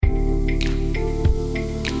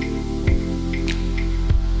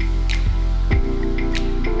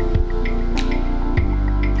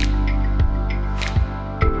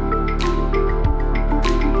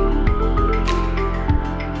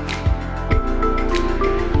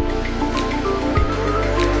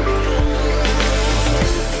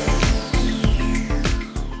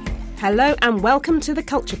Hello and welcome to The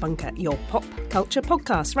Culture Bunker, your pop culture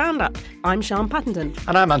podcast roundup. I'm Sian Pattenden.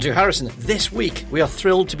 And I'm Andrew Harrison. This week we are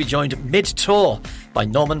thrilled to be joined mid-tour by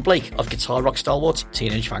Norman Blake of guitar rock stalwart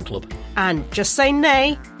Teenage Fanclub. And just say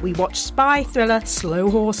nay, we watch spy thriller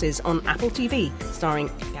Slow Horses on Apple TV,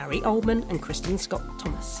 starring Gary Oldman and Kristen Scott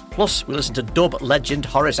Thomas. Plus, we listen to dub legend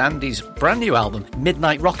Horace Andy's brand new album,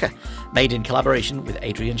 Midnight Rocker, made in collaboration with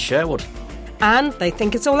Adrian Sherwood. And they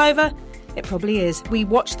think it's all over. It probably is. We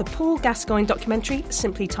watch the Paul Gascoigne documentary,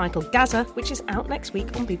 simply titled Gazza, which is out next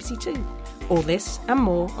week on BBC Two. All this and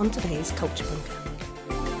more on today's Culture Bunker.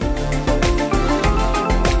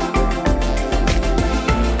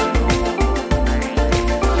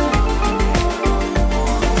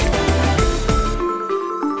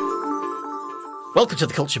 Welcome to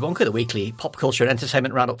The Culture Bunker, the weekly pop culture and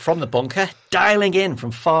entertainment roundup from the bunker. Dialing in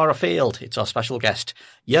from far afield, it's our special guest,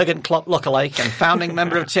 Jurgen Klopp lookalike and founding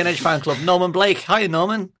member of Teenage Fanclub, Norman Blake. Hi,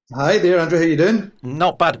 Norman. Hi there, Andrew. How you doing?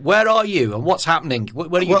 Not bad. Where are you and what's happening?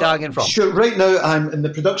 Where are you dialing in from? Sure. Right now, I'm in the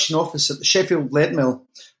production office at the Sheffield Lead Mill,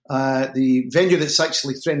 the venue that's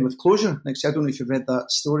actually threatened with closure next year. I don't know if you've read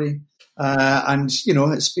that story. And, you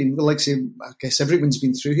know, it's been, like I say, I guess everyone's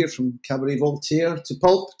been through here, from Cabaret Voltaire to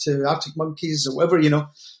Pulp to Arctic Monkeys or whatever, you know.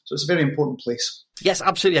 So it's a very important place. Yes,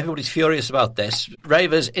 absolutely. Everybody's furious about this.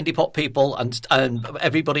 Ravers, indie pop people and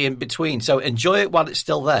everybody in between. So enjoy it while it's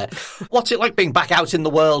still there. What's it like being back out in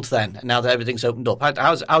the world then, now that everything's opened up?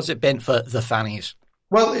 How's it been for the fannies?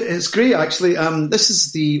 Well, it's great, actually. This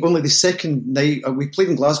is only the second night. We played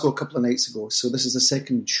in Glasgow a couple of nights ago, so this is the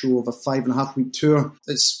second show of a 5.5-week tour.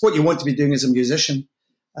 It's what you want to be doing as a musician.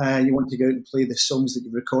 You want to go out and play the songs that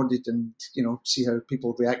you've recorded and, you know, see how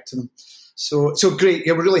people react to them. So great.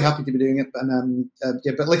 Yeah, we're really happy to be doing it. And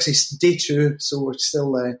but like I say, it's day 2, so we're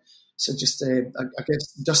still I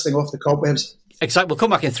guess, dusting off the cobwebs. Exactly. We'll come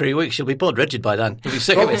back in 3 weeks. You'll be blood rigid by then. You'll be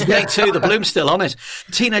sick of it. It's day 2. The bloom's still on it.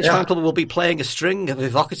 Teenage Fanclub will be playing a string of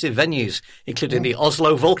evocative venues, including the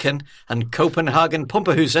Oslo Vulcan and Copenhagen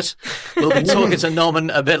Pumperhuset. We'll be talking to Norman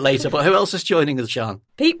a bit later. But who else is joining us, Sian?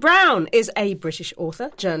 Pete Brown is a British author,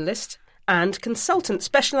 journalist, and consultant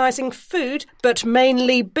specialising food, but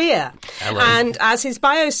mainly beer. Hello. And as his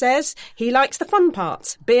bio says, he likes the fun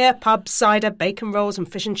parts: beer, pubs, cider, bacon rolls and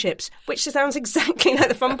fish and chips, which sounds exactly like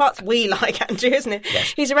the fun parts we like, Andrew, isn't it?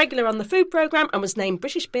 Yes. He's a regular on the food programme and was named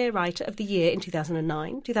British Beer Writer of the Year in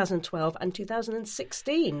 2009, 2012 and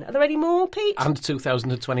 2016. Are there any more, Pete? And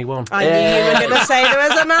 2021. I knew you were going to say there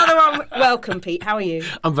was another one. Welcome, Pete. How are you?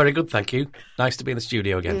 I'm very good, thank you. Nice to be in the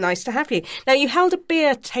studio again. Nice to have you. Now, you held a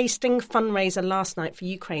beer tasting fundraiser last night for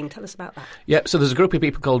Ukraine. Tell us about that. Yeah, so there's a group of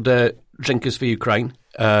people called Drinkers for Ukraine,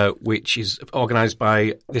 which is organised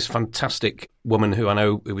by this fantastic woman who I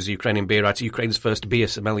know who was a Ukrainian beer writer, Ukraine's first beer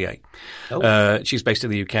sommelier. Oh. She's based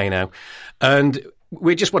in the UK now. And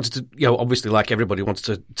we just wanted to, you know, obviously like everybody wants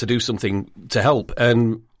to do something to help.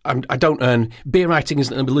 And I don't earn... Beer writing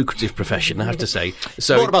isn't a lucrative profession, I have to say.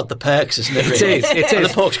 So what about the perks, isn't it? Really? It is. And the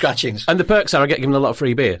pork scratchings. And the perks are I get given a lot of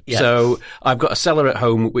free beer. Yeah. So I've got a cellar at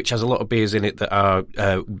home which has a lot of beers in it that are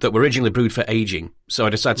that were originally brewed for aging. So I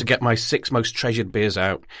decided to get my 6 most treasured beers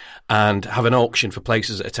out and have an auction for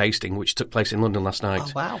places at a tasting, which took place in London last night.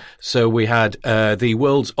 Oh, wow. So we had the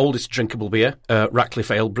world's oldest drinkable beer, Ratcliffe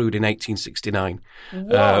Ale, brewed in 1869.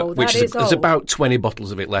 Whoa, which that is there's old. about 20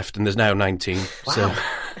 bottles of it left, and there's now 19. Wow. So.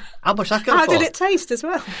 How much that go for? How did it taste as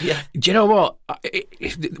well? Yeah. Do you know what?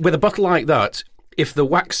 With a bottle like that, if the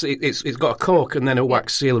wax, it's got a cork and then a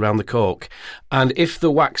wax seal around the cork, and if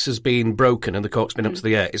the wax has been broken and the cork's been up to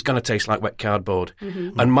the air, it's going to taste like wet cardboard.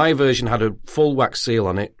 Mm-hmm. And my version had a full wax seal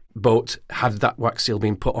on it, but had that wax seal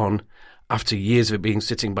been put on after years of it being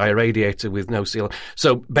sitting by a radiator with no seal.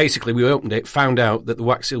 So basically we opened it, found out that the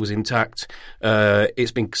wax seal was intact.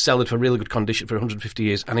 It's been cellared for really good condition for 150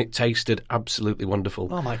 years, and it tasted absolutely wonderful.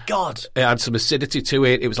 Oh, my God. It had some acidity to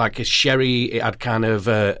it. It was like a sherry. It had kind of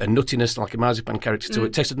a nuttiness, like a marzipan character to it.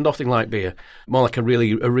 It tasted nothing like beer. More like a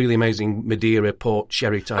really amazing Madeira port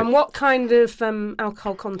sherry type. And what kind of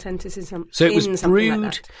alcohol content is in something So it was brewed...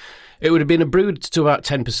 like that? It would have been brewed to about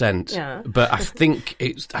 10%, yeah. But I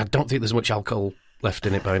don't think there's much alcohol left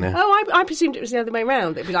in it by now. Oh, I presumed it was the other way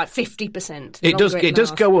around. It'd be like 50%. It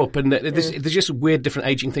does go up, and there's just weird different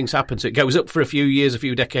aging things happen. So it goes up for a few years, a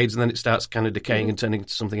few decades, and then it starts kind of decaying and turning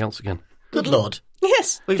into something else again. Good Lord.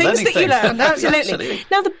 Yes, We've things learning that you things. learn. Absolutely.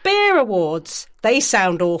 Now, the beer awards, they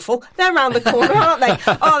sound awful. They're around the corner, aren't they?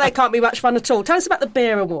 Oh, they can't be much fun at all. Tell us about the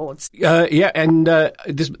beer awards.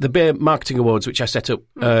 The beer marketing awards, which I set up,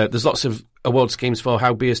 there's lots of award schemes for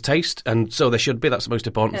how beers taste, and so there should be. That's the most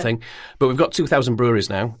important thing. But we've got 2,000 breweries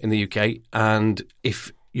now in the UK, and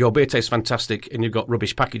if your beer tastes fantastic and you've got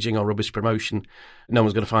rubbish packaging or rubbish promotion, no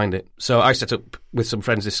one's going to find it. So I set up with some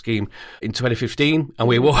friends this scheme in 2015, and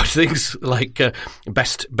we award things like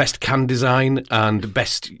best can design and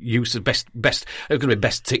best use of best. It's going to be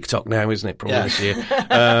best TikTok now, isn't it? Probably this year.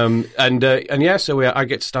 So I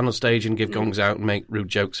get to stand on stage and give gongs out and make rude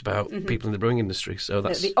jokes about people in the brewing industry. So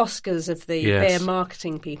that's the Oscars of the beer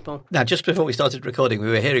marketing people. Now, just before we started recording, we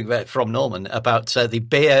were hearing from Norman about the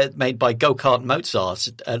beer made by Go-Kart Mozart,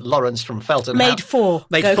 Lawrence from Felton. Made for,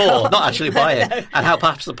 not actually by it, and how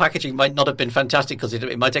perhaps the packaging might not have been fantastic because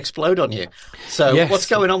it might explode on you. So what's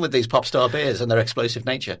going on with these pop star beers and their explosive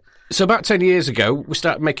nature? So about 10 years ago, we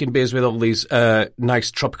started making beers with all these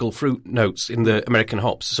nice tropical fruit notes in the American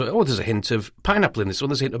hops. So, there's a hint of pineapple in this one,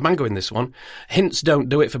 there's a hint of mango in this one. Hints don't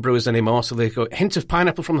do it for brewers anymore, so they go, hint of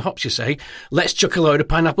pineapple from the hops, you say. Let's chuck a load of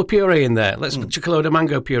pineapple puree in there. Let's chuck a load of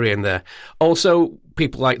mango puree in there. Also,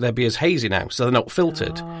 people like their beers hazy now, so they're not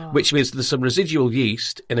filtered, which means there's some residual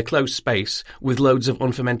yeast in a closed space with loads of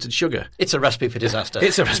unfermented sugar. It's a recipe for disaster.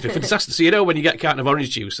 It's a recipe for disaster. So when you get a carton of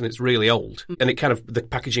orange juice and it's really old and it kind of, the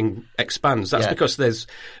packaging expands, that's because there's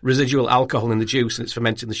residual alcohol in the juice and it's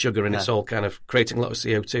fermenting the sugar and it's all kind of creating a lot of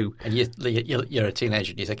CO2. And you're a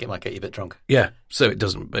teenager and you think it might get you a bit drunk. Yeah, so it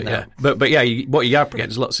doesn't, but what you are getting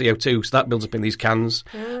is a lot of CO2, so that builds up in these cans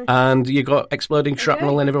and you got exploding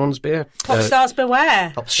shrapnel in everyone's beer. Pop stars beware.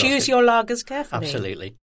 Choose your lagers carefully.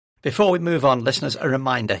 Absolutely. Before we move on, listeners, a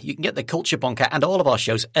reminder, you can get the Culture Bunker and all of our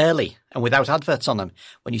shows early and without adverts on them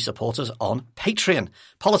when you support us on Patreon.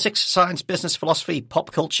 Politics, science, business, philosophy,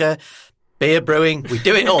 pop culture, beer brewing, we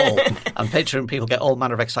do it all. And Patreon people get all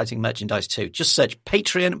manner of exciting merchandise too. Just search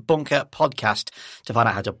Patreon Bunker Podcast to find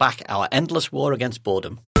out how to back our endless war against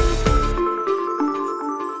boredom.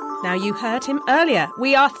 Now, you heard him earlier.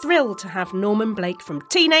 We are thrilled to have Norman Blake from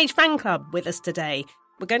Teenage Fanclub with us today.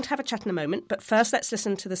 We're going to have a chat in a moment, but first let's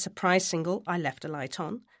listen to the surprise single, I Left a Light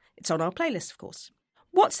On. It's on our playlist, of course.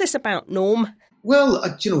 What's this about, Norm? Well,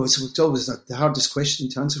 it's always the hardest question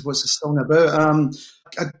to answer. What's the song about?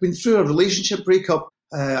 I'd been through a relationship breakup,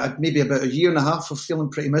 maybe about a year and a half of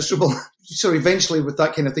feeling pretty miserable. So eventually with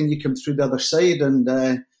that kind of thing, you come through the other side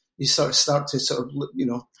and you sort of start to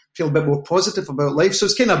feel a bit more positive about life. So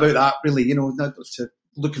it's kind of about that, really, to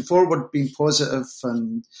looking forward, being positive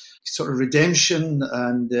and sort of redemption.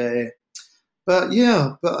 And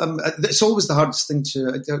it's always the hardest thing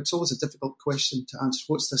it's always a difficult question to answer.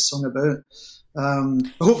 What's this song about?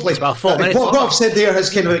 Hopefully, what I've said there has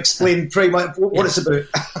kind of explained pretty much what it's about.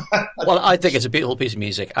 Well, I think it's a beautiful piece of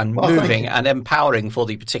music and moving and empowering for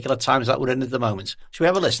the particular times that we're in at the moment. Should we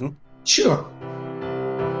have a listen? Sure.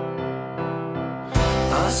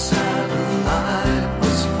 A satellite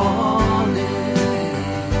was falling.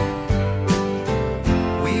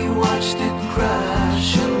 We watched it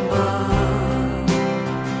crash and burn.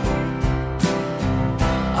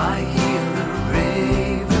 I hear the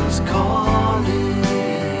ravens calling.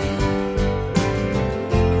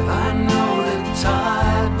 I know the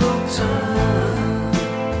tide will turn.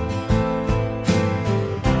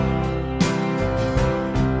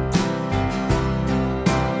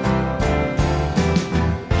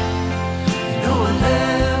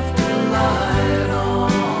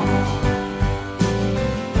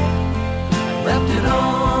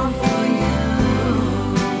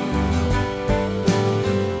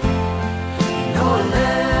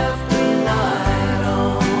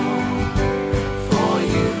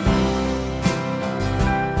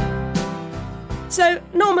 So,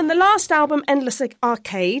 Norman, the last album, Endless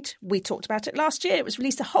Arcade, we talked about it last year. It was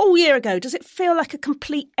released a whole year ago. Does it feel like a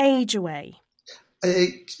complete age away?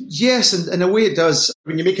 Yes, and in a way it does.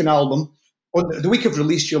 When you make an album, on the week of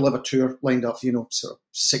release, you'll have a tour lined up, sort of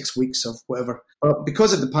 6 weeks of whatever. But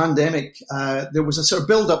because of the pandemic, there was a sort of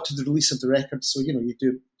build-up to the release of the record. So, you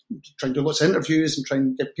try and do lots of interviews and try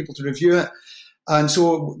and get people to review it. And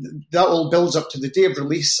so that all builds up to the day of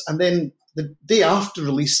release. And then the day after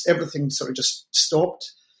release, everything sort of just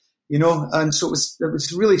stopped, and so it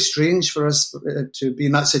was really strange for us to be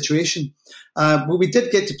in that situation. But we did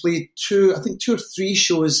get to play 2 or 3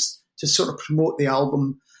 shows to sort of promote the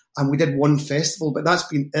album, and we did 1 festival, but that's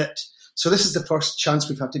been it. So this is the first chance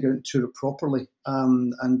we've had to go and tour properly.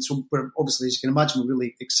 And so we're obviously, as you can imagine, we're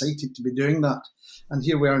really excited to be doing that. And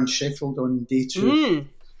here we are in Sheffield on day 2.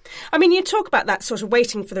 I mean, you talk about that sort of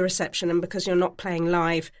waiting for the reception, and because you're not playing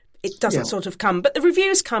live, it doesn't sort of come. But the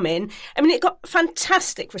reviews come in. I mean, it got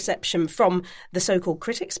fantastic reception from the so-called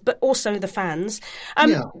critics, but also the fans.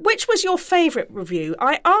 Which was your favourite review?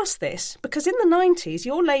 I asked this because in the 90s,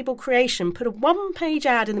 your label Creation put a one-page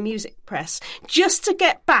ad in the music press just to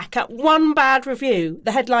get back at one bad review,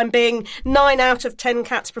 the headline being 9 out of 10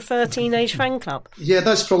 cats prefer Teenage Fanclub. Yeah,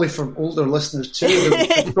 that's probably for older listeners too.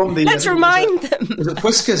 Let's remind them. Was it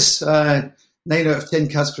Whiskas? 9 out of 10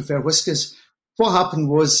 cats prefer Whiskas. What happened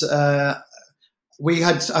was we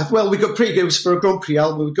got pretty good. It was for a Grand Prix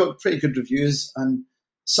album. We got pretty good reviews, and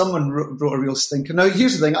someone wrote a real stinker. Now,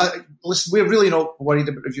 here's the thing. Listen, we're really not worried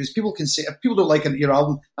about reviews. People can say, if people don't like your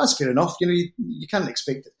album, that's fair enough. You can't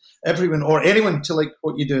expect everyone or anyone to like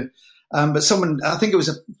what you do. But someone, I think it was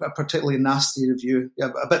a particularly nasty review,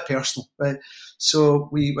 a bit personal, right? So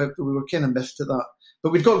we were kind of miffed at that.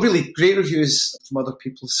 But we've got really great reviews from other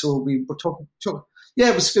people. So we were talking. Yeah,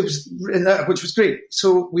 it was which was great.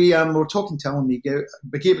 So we were talking to Alan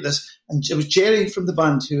McGee about this, and it was Jerry from the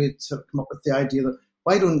band who had sort of come up with the idea that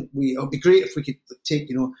why don't we? It would be great if we could take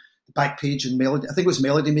the back page and Melody. I think it was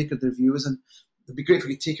Melody Maker the review was, and it'd be great if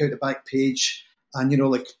we could take out the back page and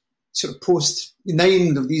sort of post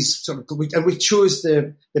 9 of these and we chose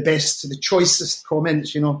the best, the choicest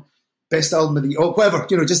comments. Best album of the or whatever.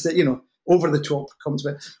 Just that over the top comes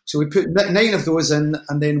with. So we put 9 of those in,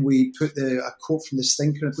 and then we put a quote from the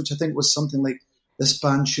Stinker, which I think was something like, "This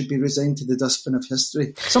band should be resigned to the dustbin of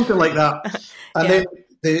history," something like that. And then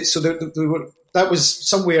that was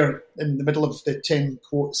somewhere in the middle of the 10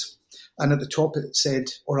 quotes, and at the top it said,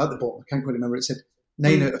 or at the bottom, I can't quite remember, it said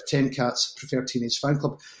 9 out of 10 cats prefer Teenage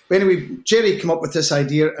Fanclub. But anyway, Jerry came up with this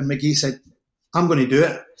idea, and McGee said, "I'm going to do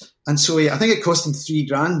it." And so I think it cost him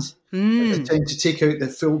 $3,000 at the time to take out the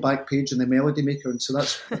full back page and the Melody Maker, and so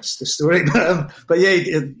that's the story. But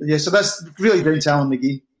yeah, so that's really down to Alan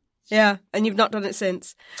McGee. Yeah, and you've not done it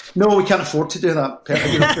since. No, we can't afford to do that.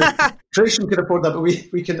 Creation could afford that, but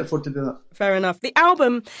we can't afford to do that. Fair enough. The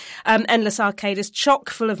album, Endless Arcade, is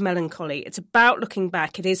chock full of melancholy. It's about looking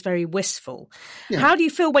back. It is very wistful. Yeah. How do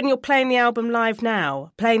you feel when you're playing the album live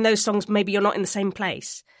now, playing those songs maybe you're not in the same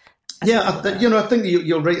place? Yeah, I think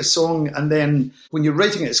you'll write a song, and then when you're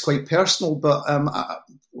writing it, it's quite personal. But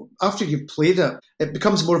after you've played it, it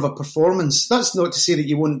becomes more of a performance. That's not to say that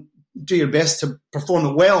you won't do your best to perform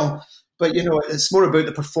it well, but it's more about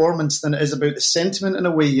the performance than it is about the sentiment in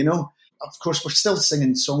a way. Of course, we're still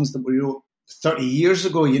singing songs that we wrote 30 years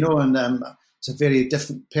ago. And it's a very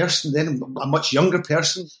different person then, a much younger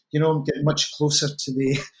person. I'm getting much closer to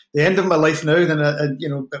the end of my life now than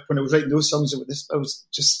when I was writing those songs. I was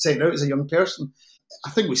just setting out as a young person.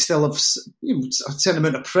 I think we still have a certain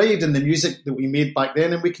amount of pride in the music that we made back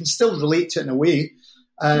then, and we can still relate to it in a way.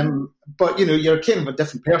 But you're kind of a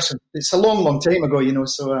different person. It's a long, long time ago,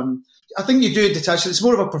 So I think you do detach it. It's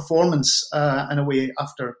more of a performance in a way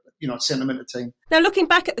after a certain amount of time. Now, looking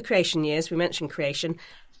back at the Creation years, we mentioned Creation.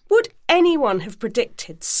 Would anyone have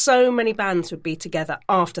predicted so many bands would be together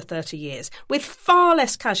after 30 years, with far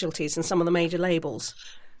less casualties than some of the major labels?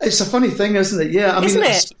 It's a funny thing, isn't it? Yeah, Isn't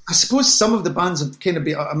it? I suppose some of the bands have kind of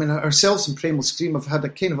been. I mean, ourselves and Primal Scream have had a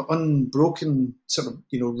kind of unbroken sort of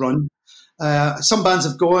run. Some bands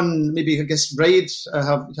have gone. Maybe I guess Ride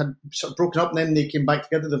have had sort of broken up, and then they came back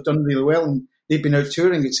together. They've done really well, and they've been out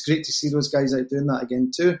touring. It's great to see those guys out doing that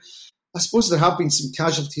again too. I suppose there have been some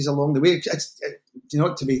casualties along the way.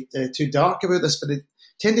 Not to be too dark about this, but it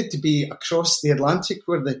tended to be across the Atlantic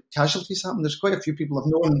where the casualties happen. There's quite a few people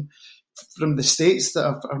I've known from the States that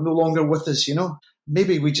are no longer with us,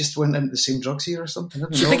 Maybe we just went into the same drugs here or something.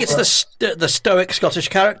 Do you think it's the stoic Scottish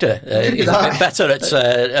character? Is a bit better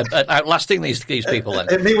at outlasting these people then?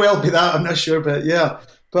 It may well be that, I'm not sure, but yeah.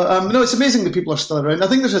 But no, it's amazing that people are still around. I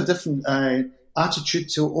think there's a different attitude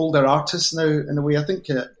to older artists now in a way. I think...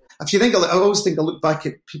 If you think, I always think I look back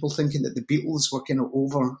at people thinking that the Beatles were kind of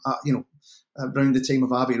over, around the time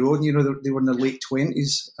of Abbey Road. They were in their late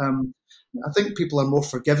 20s. I think people are more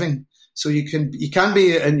forgiving, so you can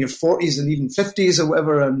be in your 40s and even 50s or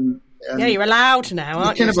whatever. And you're allowed now,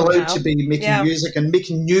 aren't you? You're kind of allowed to be making music and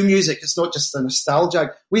making new music. It's not just a nostalgia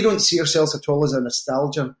act. We don't see ourselves at all as a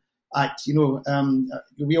nostalgia act.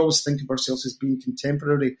 We always think of ourselves as being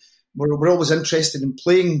contemporary. We're always interested in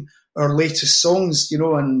playing our latest songs,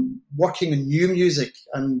 and working on new music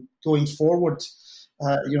and going forward,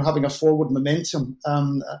 having a forward momentum.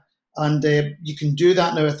 And you can do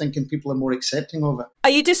that now, I think, and people are more accepting of it. Are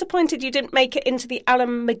you disappointed you didn't make it into the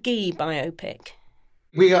Alan McGee biopic?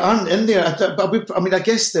 We aren't in there. I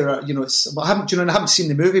guess there are, I haven't seen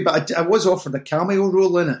the movie, but I was offered a cameo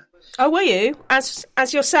role in it. Oh, were you? As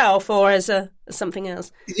yourself or as something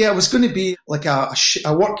else? Yeah, it was going to be like a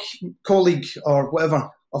work colleague or whatever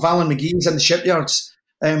Alan McGee's in the shipyards.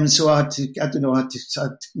 So I had to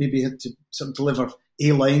sort of deliver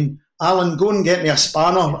a line. Alan, go and get me a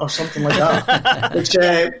spanner or something like that. Which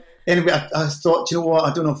anyway, I thought, you know what,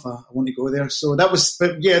 I don't know if I want to go there. So that was,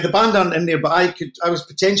 but yeah, the band aren't in there, but I was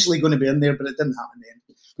potentially going to be in there, but it didn't happen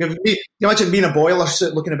then. You imagine being a boiler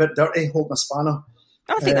suit, looking a bit dirty, holding a spanner.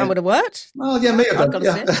 I think that would have worked. Well, yeah, maybe have done.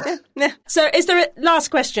 Yeah. So, last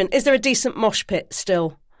question? Is there a decent mosh pit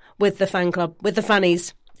still with the fan club, with the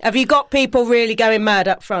fannies? Have you got people really going mad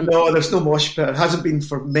up front? No, there's no mosh pit. It hasn't been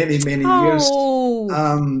for many, many years.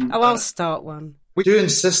 I'll start one. We do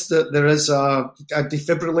insist that there is a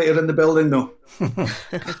defibrillator in the building, though.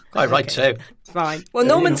 Quite right, too. Fine. Well,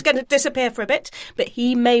 Norman's going to disappear for a bit, but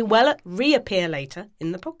he may well reappear later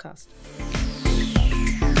in the podcast.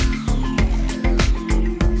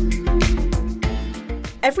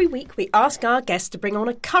 Every week we ask our guests to bring on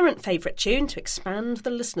a current favourite tune to expand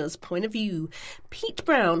the listener's point of view. Pete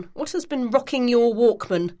Brown, what has been rocking your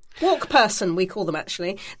Walkman? Walk person, we call them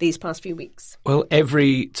actually, these past few weeks. Well,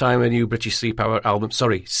 every time a new British Sea Power album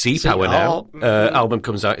album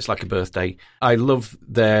comes out, it's like a birthday. I love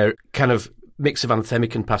their kind of mix of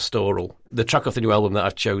anthemic and pastoral. The track off the new album that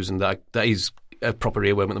I've chosen that is a proper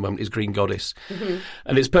earworm at the moment is Green Goddess. Mm-hmm.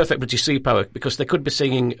 And it's perfect British Sea Power because they could be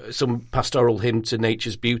singing some pastoral hymn to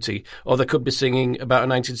nature's beauty, or they could be singing about a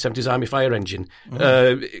 1970s Army fire engine.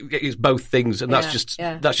 It's both things, and that's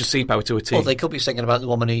just Sea Power to a T. Or they could be singing about the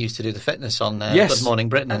woman who used to do the fitness on Good Morning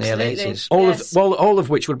Britain in the early 80s. All of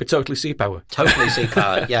which would be totally Sea Power. Totally Sea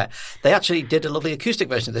Power, yeah. They actually did a lovely acoustic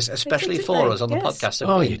version of this, especially for us on the podcast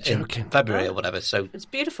in February or whatever. So it's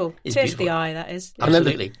beautiful. Tears the eye, that is.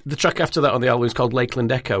 Absolutely. And then the track after that on the album is called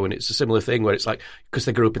Lakeland Echo, and it's a similar thing where it's like, because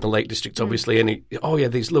they grew up in the Lake District, obviously, and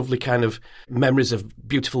these lovely kind of memories of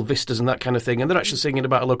beautiful vistas and that kind of thing, and they're actually singing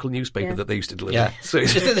about a local newspaper that they used to deliver. Yeah. So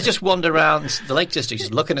they just wander around the Lake District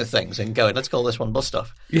just looking at things and going, let's call this one Bus Stop.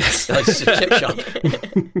 Yes. Like, it's a chip shop.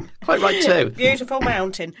 Quite right too. Beautiful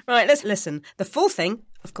mountain. Right, let's listen. The full thing,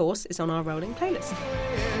 of course, is on our rolling playlist.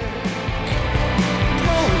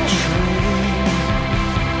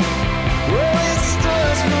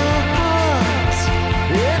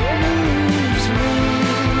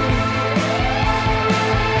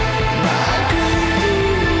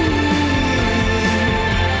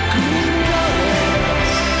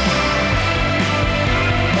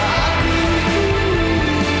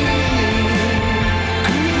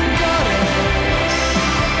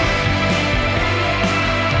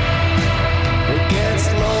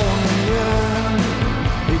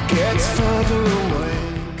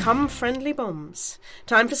 Come Friendly Bombs.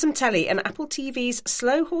 Time for some telly and Apple TV's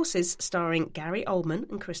Slow Horses starring Gary Oldman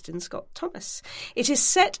and Kristen Scott Thomas. It is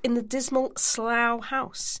set in the dismal Slough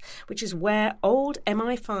House, which is where old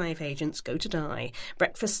MI5 agents go to die.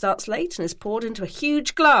 Breakfast starts late and is poured into a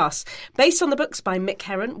huge glass. Based on the books by Mick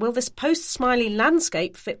Herron, will this post-Smiley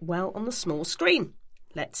landscape fit well on the small screen?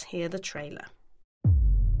 Let's hear the trailer.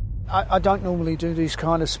 I don't normally do these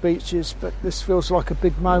kind of speeches, but this feels like a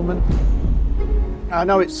big moment. I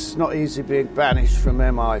know it's not easy being banished from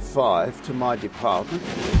MI5 to my department,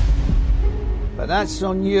 but that's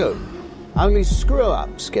on you. Only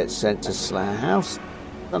screw-ups get sent to Slough House,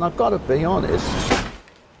 and I've got to be honest,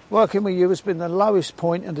 working with you has been the lowest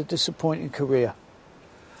point in a disappointing career.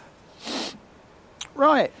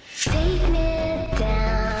 Right. What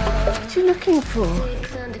are you looking for?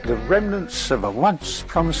 The remnants of a once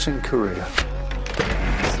promising career.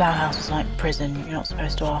 Slough House is like prison. You're not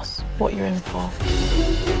supposed to ask what you're in for.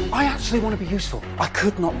 I actually want to be useful. I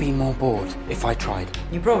could not be more bored if I tried.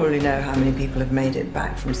 You probably know how many people have made it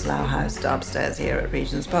back from Slough House to upstairs here at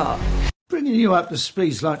Regent's Park. Bringing you up to speed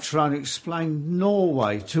is like trying to explain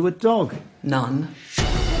Norway to a dog. None.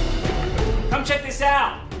 Come check this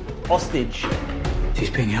out! Hostage. She's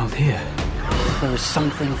being held here. There is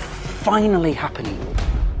something finally happening.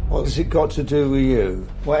 What's it got to do with you?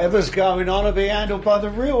 Whatever's going on will be handled by the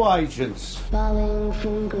real agents. I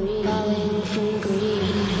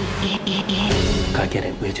get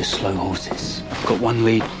it, we're just slow horses. I've got one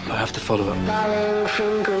lead, I have to follow it.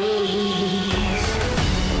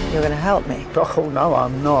 You're going to help me? Oh, no,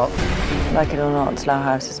 I'm not. Like it or not, Slough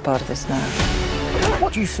House is part of this now.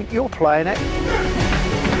 What do you think you're playing at?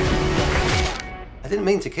 I didn't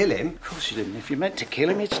mean to kill him. Of course you didn't. If you meant to kill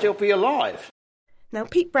him, he'd still be alive. Now,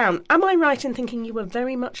 Pete Brown, am I right in thinking you were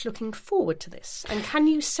very much looking forward to this? And can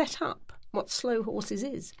you set up what Slow Horses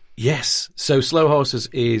is? Yes. So Slow Horses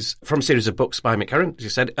is from a series of books by Mick Herron, as you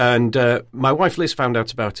said. And my wife Liz found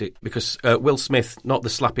out about it because Will Smith, not the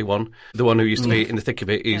slappy one, the one who used to be in the thick of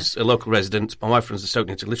it, is a local resident. My wife runs the Stoke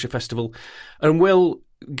Newington Literary Festival. And Will,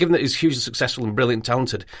 given that he's hugely successful and brilliant and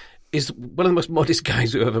talented, is one of the most modest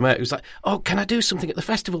guys we've ever met. Who's like, "Oh, can I do something at the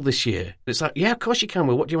festival this year?" And it's like, "Yeah, of course you can.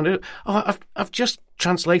 Well, what do you want to do?" "Oh, I've just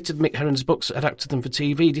translated Mick Herron's books, adapted them for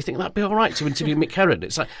TV. Do you think that'd be all right to interview Mick Herron?"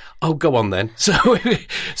 It's like, "Oh, go on then." So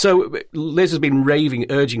Liz has been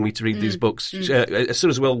urging me to read these books. As soon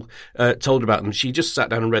as Will told her about them, she just sat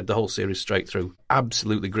down and read the whole series straight through.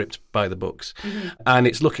 Absolutely gripped by the books, and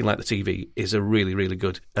it's looking like the TV is a really, really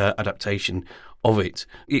good adaptation of it.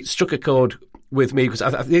 It struck a chord with me because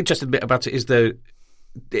the interesting bit about it is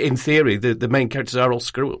in theory, the main characters are all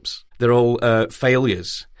screw-ups. They're all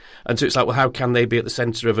failures. And so it's like, well, how can they be at the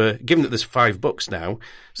centre of given that there's 5 books now,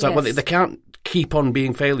 it's like, well, they can't keep on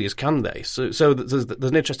being failures, can they? So there's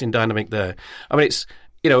an interesting dynamic there. I mean, it's,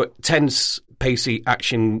 tense, pacey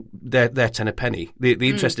action, they're 10 a penny. The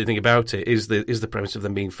interesting thing about it is the premise of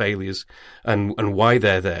them being failures and why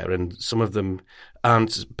they're there, and some of them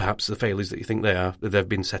aren't perhaps the failures that you think they are, that they've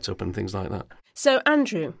been set up and things like that. So,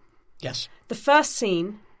 Andrew. Yes. The first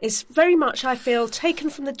scene is very much, I feel, taken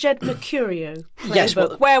from the Jed Mercurio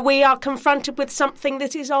playbook, where we are confronted with something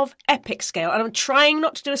that is of epic scale. And I'm trying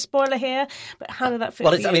not to do a spoiler here, but how did that fit?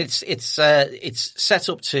 Well, it's set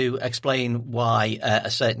up to explain why a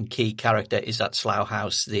certain key character is at Slough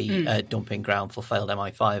House, the dumping ground for failed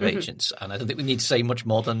MI5 agents. And I don't think we need to say much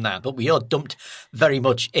more than that. But we are dumped very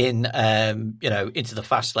much into the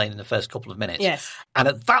fast lane in the first couple of minutes. Yes. And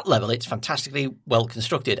at that level, it's fantastically well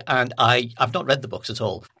constructed. And I've not read the books at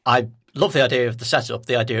all. I love the idea of the setup,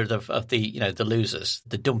 the idea of the losers,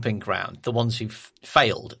 the dumping ground, the ones who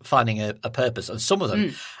failed, finding a purpose, and some of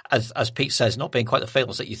them, as Pete says, not being quite the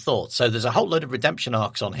failures that you thought. So there's a whole load of redemption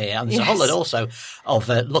arcs on here, and there's a whole load also of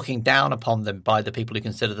looking down upon them by the people who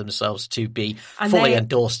consider themselves to be fully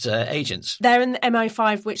endorsed agents. They're in the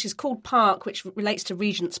MI5, which is called Park, which relates to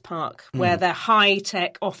Regent's Park, where their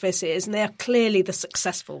high-tech office is, and they are clearly the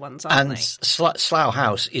successful ones, aren't they? And Slough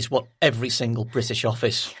House is what every single British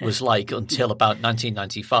office was like until about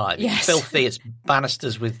 1995. Yes. It's filthy, it's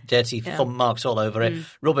banisters with dirty thumb marks all over it,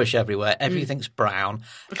 rubbish everywhere, everything's brown,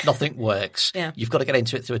 nothing works. Yeah. You've got to get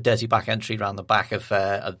into it through a dirty back entry around the back of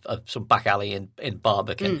some back alley in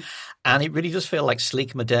Barbican. And it really does feel like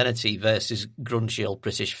sleek modernity versus grungy old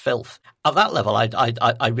British filth. At that level,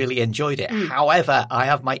 I really enjoyed it. However, I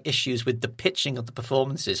have my issues with the pitching of the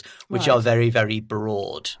performances, which are very, very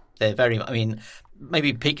broad. They're very,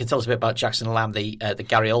 maybe Pete can tell us a bit about Jackson Lamb, the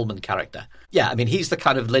Gary Oldman character. Yeah, I mean, he's the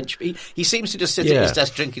kind of lynch. He seems to just sit at his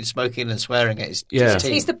desk drinking, smoking and swearing at his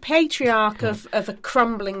team. He's the patriarch of a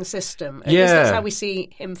crumbling system. At least that's how we see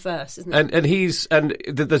him first, isn't it? And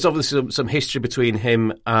there's obviously some history between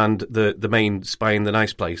him and the main spy in the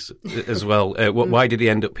nice place as well. Why did he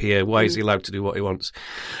end up here? Why is he allowed to do what he wants?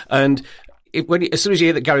 And as soon as you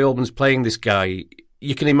hear that Gary Oldman's playing this guy,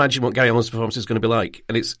 you can imagine what Gary Oldman's performance is going to be like,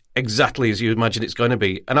 and it's exactly as you imagine it's going to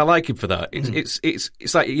be. And I like him for that.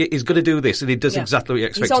 It's like he's going to do this, and he does exactly what you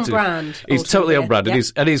expect him to do. He's on brand. He's totally on brand,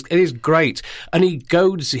 and he's great. And he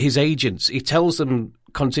goads his agents. He tells them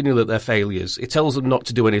continually that they're failures. He tells them not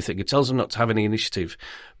to do anything. He tells them not to have any initiative.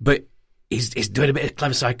 But he's doing a bit of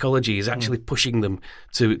clever psychology. He's actually pushing them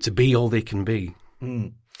to be all they can be.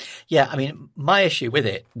 Yeah, I mean, my issue with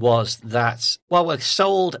it was that while we're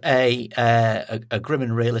sold a grim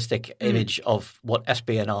and realistic image of what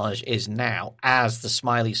espionage is now, as the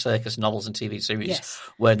Smiley Circus novels and TV series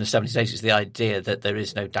were in the 70s and 80s, the idea that there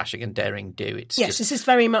is no dashing and daring do. It's just, this is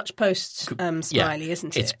very much post Smiley,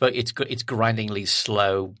 isn't it? It's grindingly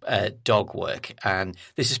slow dog work, and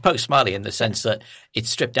this is post Smiley in the sense that it's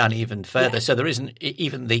stripped down even further. So there isn't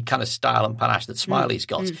even the kind of style and panache that Smiley's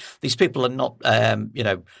got. These people are not,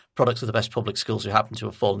 products of the best public schools who happen to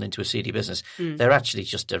have fallen into a seedy business. They're actually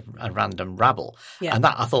just a random rabble. Yeah. And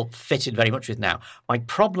that, I thought, fitted very much with now. My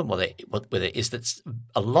problem with it is that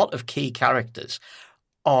a lot of key characters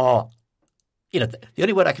are, the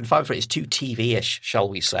only word I can find for it is too TV-ish, shall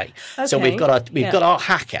we say. Okay. So we've got our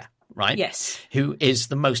hacker, right? Yes. Who is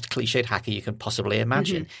the most cliched hacker you can possibly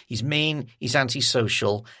imagine. He's mean, he's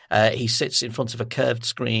antisocial, he sits in front of a curved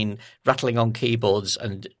screen, rattling on keyboards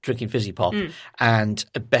and drinking fizzy pop and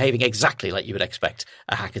behaving exactly like you would expect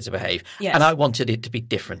a hacker to behave. Yes. And I wanted it to be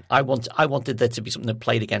different. I wanted there to be something that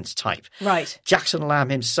played against type. Right. Jackson Lamb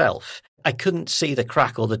himself, I couldn't see the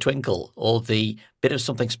crack or the twinkle or the bit of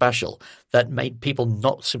something special that made people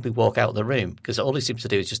not simply walk out of the room, because all he seems to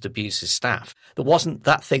do is just abuse his staff. There wasn't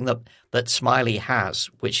that thing that Smiley has,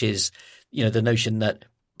 which is, the notion that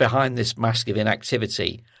behind this mask of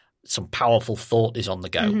inactivity, some powerful thought is on the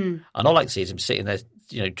go. And all I can see is him sitting there,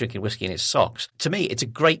 drinking whiskey in his socks. To me, it's a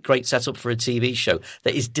great, great setup for a TV show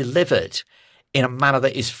that is delivered in a manner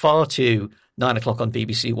that is far too 9 o'clock on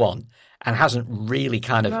BBC One and hasn't really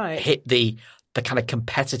kind of hit the the kind of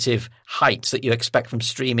competitive heights that you expect from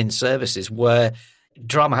streaming services, where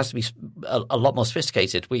drama has to be a lot more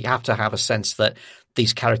sophisticated. We have to have a sense that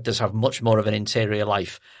these characters have much more of an interior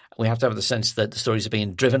life. We have to have the sense that the stories are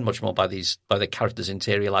being driven much more by the characters'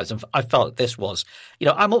 interior lives. And I felt this was,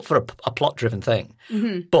 I'm up for a plot-driven thing,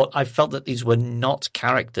 but I felt that these were not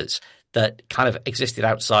characters that kind of existed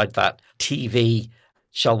outside that TV,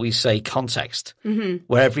 shall we say, context,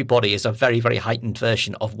 where everybody is a very, very heightened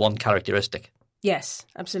version of one characteristic. Yes,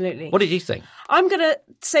 absolutely. What did you think? I'm going to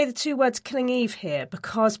say the two words Killing Eve here,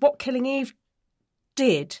 because what Killing Eve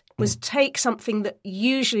did was take something that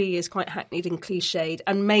usually is quite hackneyed and cliched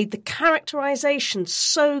and made the characterisation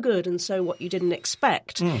so good and so what you didn't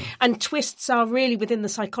expect. And twists are really within the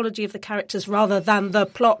psychology of the characters rather than the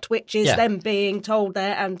plot, which is them being told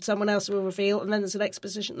there and someone else will reveal and then there's an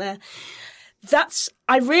exposition there.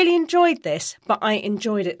 I really enjoyed this, but I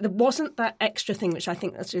enjoyed it. There wasn't that extra thing, which I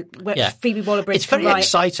think that's where Phoebe Waller-Bridge. It's very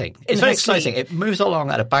exciting. It's very exciting. It moves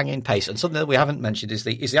along at a banging pace, and something that we haven't mentioned is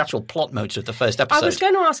the actual plot motive of the first episode. I was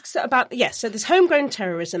going to ask about so there's homegrown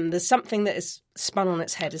terrorism. There's something that is spun on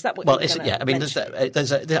its head. Is that what? Well, I mean, there's I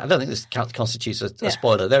don't think this constitutes a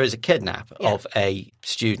spoiler. There is a kidnap of a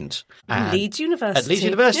student at Leeds University. At Leeds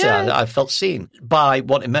University, I felt seen by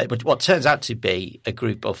what turns out to be a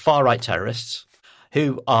group of far right terrorists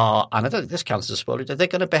who are, and I don't think this counts as a spoiler, they're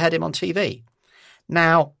going to behead him on TV.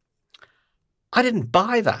 Now, I didn't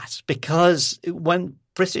buy that, because when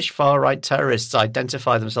British far-right terrorists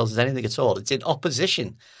identify themselves as anything at all, it's in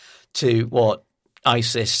opposition to what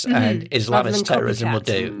ISIS and Islamist terrorism will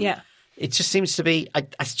do. Yeah. It just seems to be – I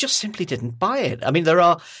just simply didn't buy it. I mean, there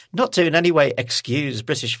are – not to in any way excuse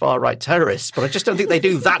British far-right terrorists, but I just don't think they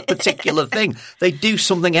do that particular thing. They do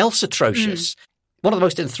something else atrocious. One of the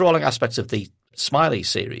most enthralling aspects of the Smiley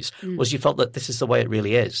series was you felt that this is the way it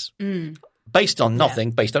really is. Based on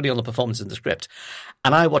nothing, based only on the performance and the script.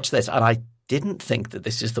 And I watched this and I didn't think that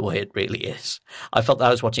this is the way it really is. I felt that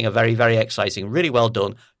I was watching a very, very exciting, really well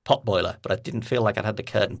done potboiler, but I didn't feel like I'd had the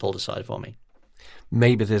curtain pulled aside for me.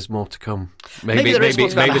 Maybe there's more to come. Maybe there is more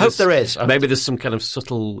to come. I hope there is. Maybe there's some kind of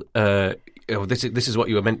subtle this is what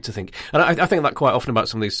you were meant to think. And I think that quite often about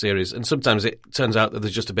some of these series. And sometimes it turns out that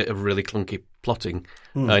there's just a bit of really clunky plotting.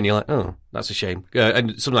 And you're like, oh, that's a shame.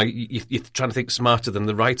 And sometimes you're trying to think smarter than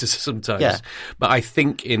the writers sometimes. Yeah. But I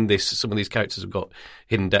think in this, some of these characters have got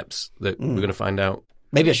hidden depths that we're going to find out.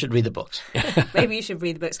 Maybe I should read the books. Maybe you should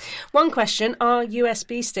read the books. One question, are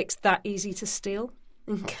USB sticks that easy to steal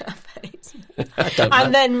in cafes? I don't know.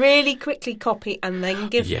 And then really quickly copy and then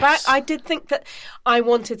give back. I did think that I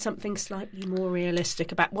wanted something slightly more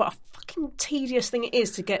realistic about what a fucking tedious thing it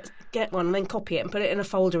is to get one and then copy it and put it in a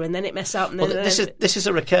folder and then it mess up. And then this is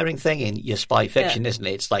a recurring thing in your spy fiction, isn't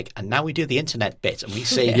it? It's like, and now we do the internet bit and we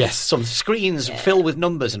see some screens filled with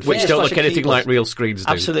numbers and which don't look anything like real screens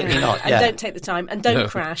do. Absolutely not. And don't take the time and don't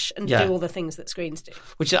crash and do all the things that screens do.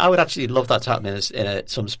 Which I would actually love that to happen in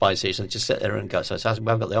some spy series and just sit there and go, so I've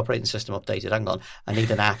got the operating system updated. Hang on, I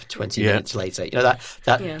need an app 20 minutes later. You know,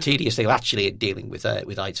 that tedious thing of actually dealing with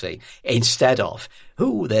IT instead of,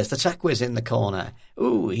 ooh, there's the tech whiz in the corner.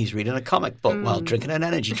 Ooh, he's reading a comic book while drinking an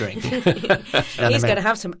energy drink. He's going to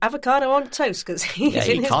have some avocado on toast because he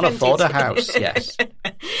can't afford a house. Yes.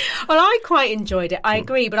 Well, I quite enjoyed it. I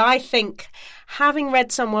agree, but I think having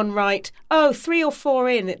read someone write, 3 or 4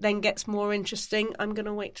 in, it then gets more interesting. I'm going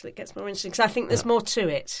to wait till it gets more interesting because I think there's more to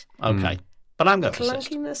it. Okay. But I'm going to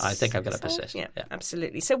persist. I think I'm going to persist. Yeah,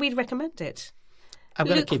 absolutely. So we'd recommend it. I'm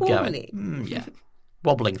going to keep going. Yeah.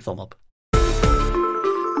 Wobbling thumb up.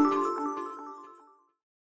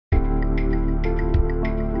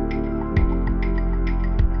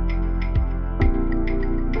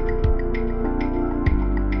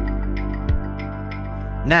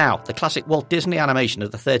 Now, the classic Walt Disney animation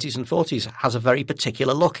of the 30s and 40s has a very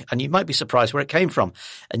particular look, and you might be surprised where it came from.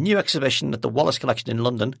 A new exhibition at the Wallace Collection in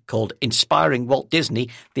London called Inspiring Walt Disney,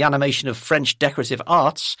 the Animation of French Decorative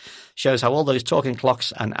Arts, shows how all those talking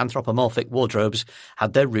clocks and anthropomorphic wardrobes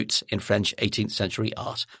had their roots in French 18th century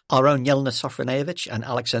art. Our own Yelena Sofronievich and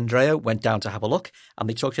Alex Andreo went down to have a look, and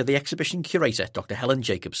they talked to the exhibition curator, Dr. Helen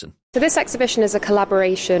Jacobson. So this exhibition is a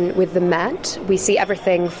collaboration with the Met. We see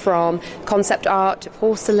everything from concept art to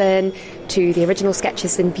porcelain to the original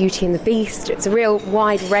sketches in Beauty and the Beast. It's a real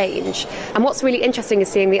wide range. And what's really interesting is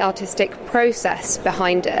seeing the artistic process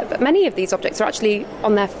behind it. But many of these objects are actually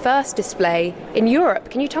on their first display in Europe.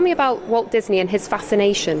 Can you tell me about Walt Disney and his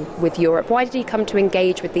fascination with Europe? Why did he come to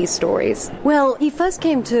engage with these stories? Well, he first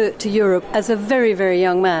came to Europe as a very, very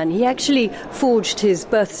young man. He actually forged his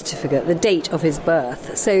birth certificate, the date of his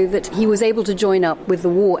birth, so that that he was able to join up with the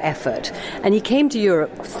war effort. And he came to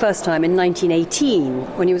Europe first time in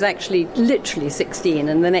 1918, when he was actually literally 16,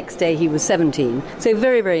 and the next day he was 17. So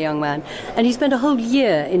very, very young man. And he spent a whole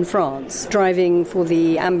year in France driving for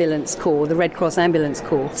the ambulance corps, the Red Cross ambulance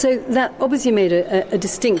corps. So that obviously made a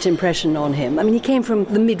distinct impression on him. I mean, he came from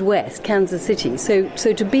the Midwest, Kansas City. So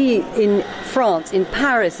to be in France, in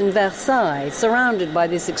Paris, in Versailles, surrounded by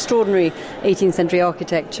this extraordinary 18th century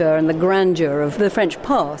architecture and the grandeur of the French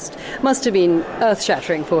past must have been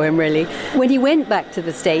earth-shattering for him, really. When he went back to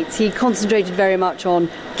the States, he concentrated very much on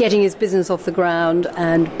getting his business off the ground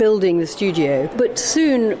and building the studio. But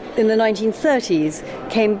soon, in the 1930s,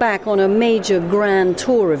 came back on a major grand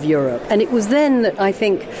tour of Europe. And it was then that I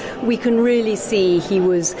think we can really see he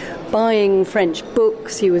was buying French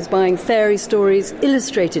books, he was buying fairy stories,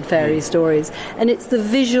 illustrated fairy stories, and it's the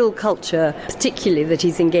visual culture particularly that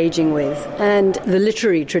he's engaging with, and the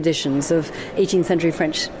literary traditions of 18th century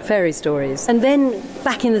French fairy stories. And then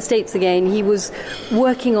back in the States again, he was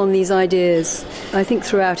working on these ideas, I think,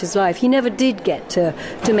 throughout his life. He never did get to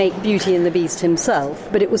make Beauty and the Beast himself,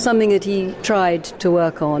 but it was something that he tried to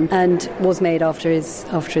work on and was made after his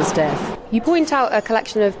death. You point out a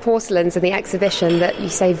collection of porcelains in the exhibition that you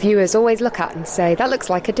say viewers always look at and say, that looks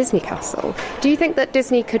like a Disney castle. Do you think that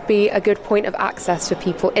Disney could be a good point of access for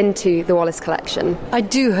people into the Wallace collection? I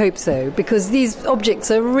do hope so, because these objects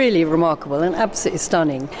are really remarkable and absolutely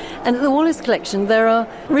stunning. And at the Wallace collection, there are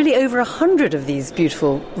really over 100 of these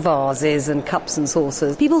beautiful vases and cups and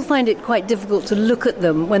saucers. People find it quite difficult to look at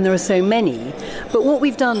them when there are so many. But what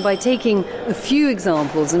we've done by taking a few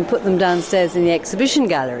examples and put them downstairs in the exhibition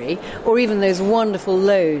gallery, or even those wonderful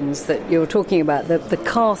loans that you're talking about, the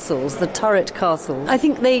castles, the turret castles, I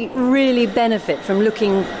think they really benefit from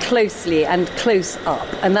looking closely and close up,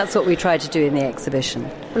 and that's what we try to do in the exhibition.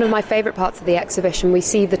 One of my favourite parts of the exhibition, we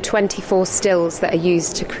see the 24 stills that are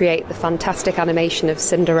used to create the fantastic animation of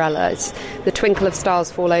Cinderella. As the twinkle of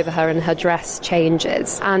stars fall over her and her dress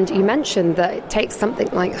changes. And you mentioned that it takes something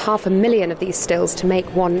like 500,000 of these stills to make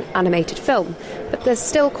one animated film. But there's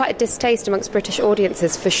still quite a distaste amongst British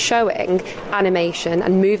audiences for showing animation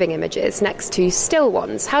and moving images next to still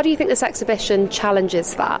ones. How do you think this exhibition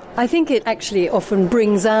challenges that? I think it actually often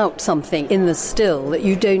brings out something in the still that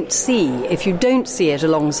you don't see if you don't see it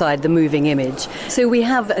alongside the moving image. So we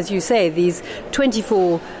have, as you say, these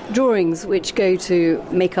 24 drawings which go to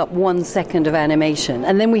make up 1 second of animation.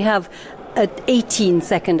 And then we have an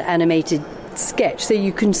 18-second animated sketch, so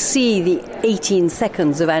you can see the 18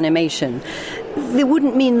 seconds of animation. They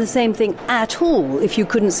wouldn't mean the same thing at all if you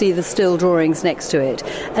couldn't see the still drawings next to it.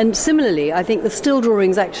 And similarly, I think the still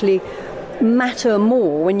drawings actually matter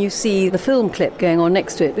more when you see the film clip going on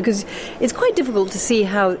next to it, because it's quite difficult to see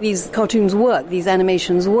how these cartoons work, these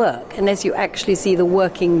animations work, unless you actually see the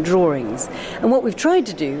working drawings. And what we've tried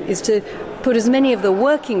to do is to put as many of the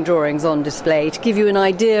working drawings on display to give you an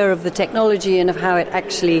idea of the technology and of how it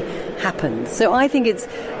actually happens. So I think it's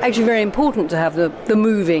actually very important to have the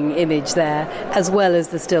moving image there as well as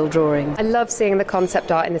the still drawing. I love seeing the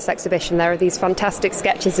concept art in this exhibition. There are these fantastic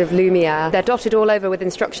sketches of Lumiere. They're dotted all over with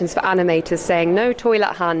instructions for animators saying no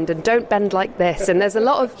toilet hand and don't bend like this. And there's a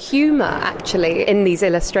lot of humour actually in these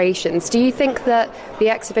illustrations. Do you think that the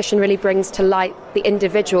exhibition really brings to light the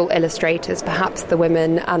individual illustrators, perhaps the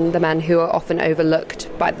women and the men who are often overlooked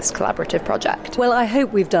by this collaborative project? Well, I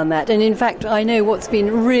hope we've done that. And in fact, I know what's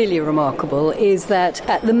been really remarkable is that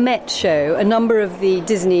at the Met show, a number of the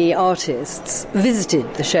Disney artists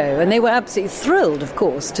visited the show, and they were absolutely thrilled, of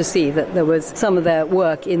course, to see that there was some of their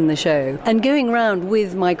work in the show. And going around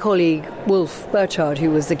with my colleague Wolf Burchard,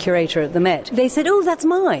 who was the curator at the Met, they said, oh, that's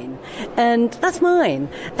mine, and that's mine.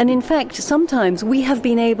 And in fact, sometimes we have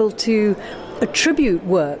been able to attribute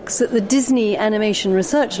works that the Disney Animation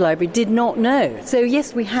Research Library did not know. So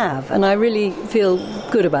yes, we have, and I really feel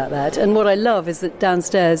good about that. And what I love is that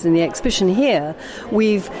downstairs in the exhibition here,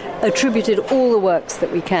 we've attributed all the works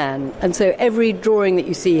that we can. And so every drawing that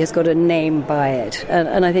you see has got a name by it.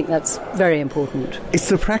 And I think that's very important. It's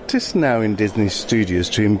the practice now in Disney Studios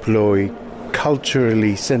to employ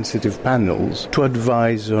culturally sensitive panels to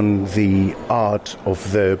advise on the art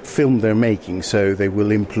of the film they're making. So they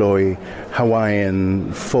will employ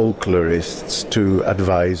Hawaiian folklorists to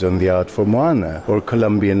advise on the art for Moana, or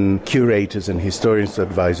Colombian curators and historians to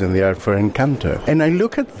advise on the art for Encanto. And I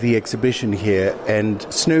look at the exhibition here, and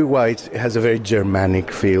Snow White has a very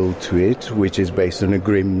Germanic feel to it, which is based on a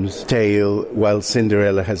Grimm's tale, while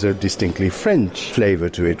Cinderella has a distinctly French flavor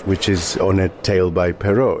to it, which is on a tale by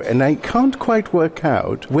Perrault. And I can't quite work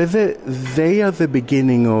out whether they are the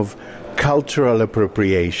beginning of cultural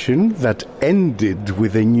appropriation that ended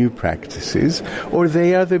with the new practices, or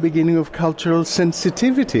they are the beginning of cultural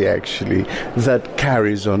sensitivity, actually, that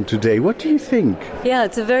carries on today? What do you think? Yeah,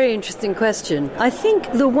 it's a very interesting question. I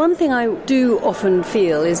think the one thing I do often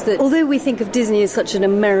feel is that although we think of Disney as such an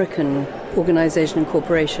American organisation and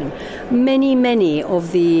corporation, many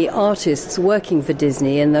of the artists working for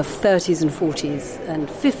Disney in the 30s and 40s and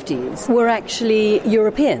 50s were actually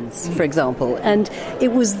Europeans, for example, and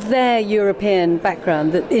it was their European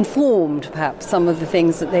background that informed perhaps some of the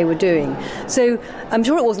things that they were doing. So I'm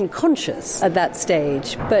sure it wasn't conscious at that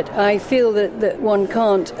stage, but I feel that one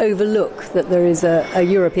can't overlook that there is a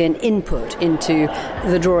European input into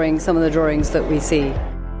the drawings, some of the drawings that we see.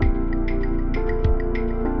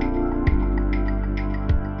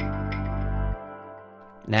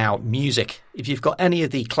 Now, music. If you've got any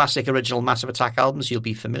of the classic original Massive Attack albums, you'll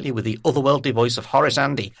be familiar with the otherworldly voice of Horace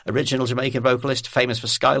Andy, original Jamaican vocalist, famous for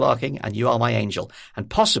Skylarking and You Are My Angel, and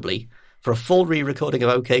possibly for a full re-recording of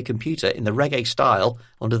OK Computer in the reggae style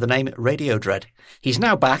under the name Radio Dread. He's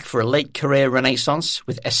now back for a late career renaissance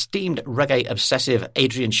with esteemed reggae obsessive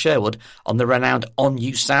Adrian Sherwood on the renowned On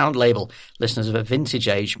You Sound label. Listeners of a vintage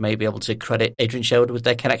age may be able to credit Adrian Sherwood with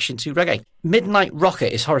their connection to reggae. Midnight Rocker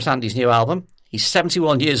is Horace Andy's new album. He's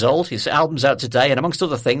 71 years old, his album's out today, and amongst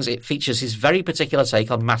other things, it features his very particular take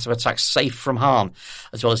on Massive Attack's Safe From Harm,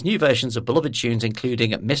 as well as new versions of beloved tunes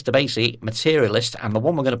including Mr. Basie, Materialist, and the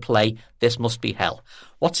one we're going to play, This Must Be Hell.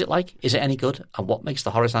 What's it like? Is it any good? And what makes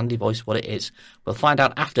the Horace Andy voice what it is? We'll find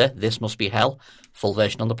out after This Must Be Hell. Full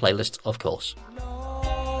version on the playlist, of course.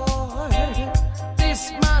 Lord,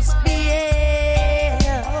 this must be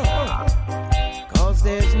hell, 'cause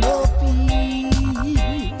there's no peace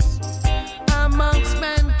amongst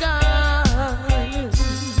mankind,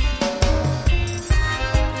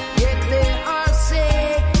 yet they are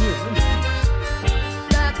saying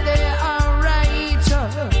that they are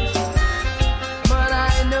righteous, but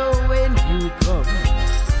I know when you come,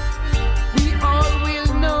 we all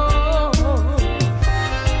will know.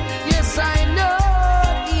 Yes, I know,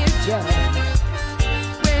 dear John,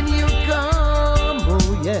 when you come,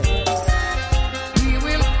 oh yeah, we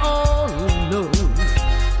will all know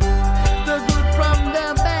the good from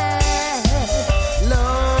the bad.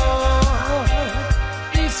 Lord,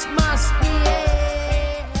 this must be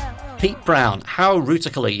hell. Pete Brown, how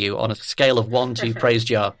rutical are you on a scale of 1 to praise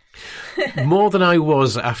jar? More than I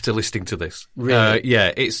was after listening to this. Really?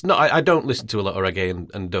 Yeah, it's not. I don't listen to a lot of reggae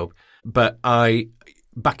and dub, but I,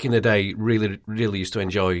 back in the day, really used to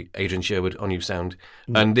enjoy Adrian Sherwood on You Sound,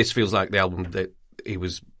 and this feels like the album that he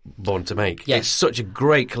was born to make. Yes. It's such a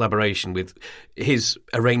great collaboration with his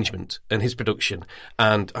arrangement and his production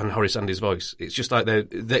and Horace Andy's voice. It's just like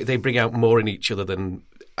they bring out more in each other than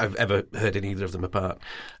I've ever heard in either of them apart.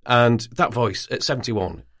 And that voice at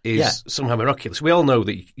 71 is somehow miraculous. We all know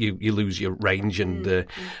that you lose your range and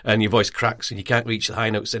your voice cracks and you can't reach the high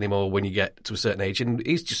notes anymore when you get to a certain age, and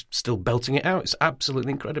he's just still belting it out. It's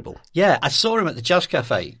absolutely incredible. Yeah, I saw him at the Jazz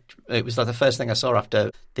Cafe. It was like the first thing I saw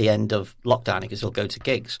after the end of lockdown, because he'll go to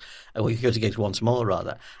gigs. Or he could go to gigs once more,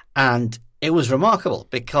 rather. And it was remarkable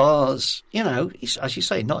because, you know, he's, as you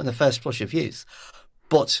say, not in the first flush of youth,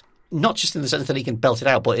 but not just in the sense that he can belt it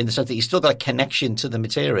out, but in the sense that he's still got a connection to the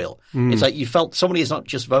material. It's like you felt somebody is not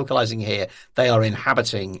just vocalizing here, they are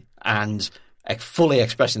inhabiting and fully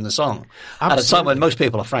expressing the song. Absolutely. At a time when most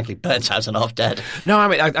people are frankly burnt out and half dead. No, I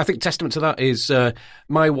mean, I think testament to that is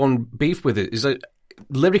my one beef with it is that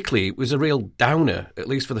lyrically it was a real downer, at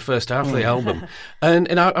least for the first half of the album.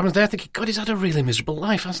 And I was there thinking, God, he's had a really miserable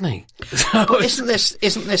life, hasn't he? But isn't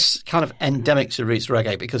this kind of endemic to roots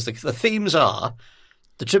reggae? Because the themes are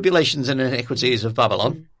the tribulations and iniquities of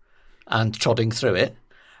Babylon and trodding through it,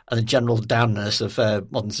 and the general downness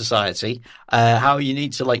of modern society. How you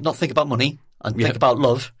need to not think about money and think about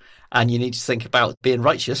love, and you need to think about being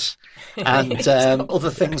righteous and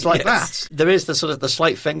other things like that. There is the sort of the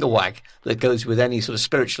slight finger wag that goes with any sort of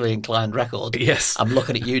spiritually inclined record. Yes, I'm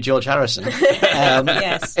looking at you, George Harrison.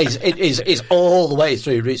 Yes, is all the way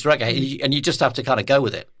through roots reggae, and you just have to kind of go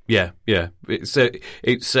with it. Yeah. It's.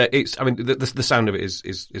 I mean, the sound of it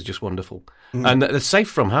is just wonderful, and the Safe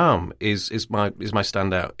From Harm is my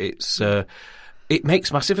standout. It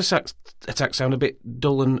makes Massive Attack sound a bit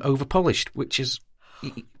dull and over polished, which is.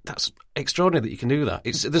 That's extraordinary that you can do that.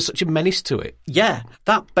 There's such a menace to it. Yeah,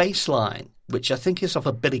 that bass line, which I think is off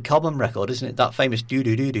a Billy Cobham record, isn't it? That famous do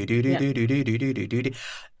do do do do do do do do do do do.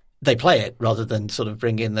 They play it rather than sort of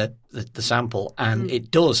bring in the sample, and it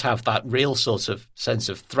does have that real sort of sense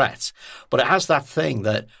of threat. But it has that thing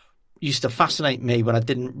that used to fascinate me when when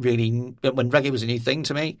reggae was a new thing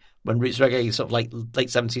to me, when roots reggae, sort of like late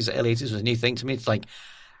 70s, early 80s was a new thing to me. It's like,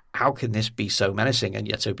 how can this be so menacing and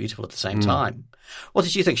yet so beautiful at the same time? What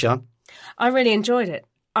did you think, Sian? I really enjoyed it.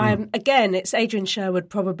 Again, it's Adrian Sherwood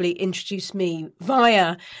probably introduced me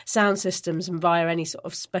via sound systems and via any sort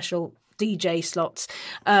of special DJ slots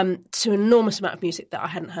to an enormous amount of music that I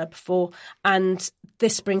hadn't heard before. And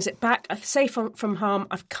this brings it back. Safe from Harm,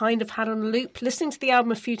 I've kind of had on a loop, listening to the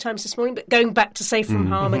album a few times this morning, but going back to Safe from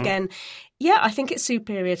Harm again, yeah, I think it's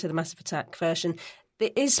superior to the Massive Attack version.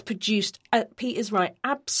 It is produced, Pete is right,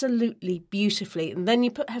 absolutely beautifully. And then you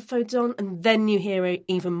put headphones on and then you hear it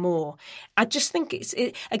even more. I just think again,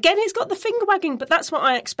 it's got the finger wagging, but that's what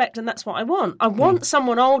I expect and that's what I want. I want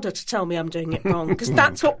someone older to tell me I'm doing it wrong, because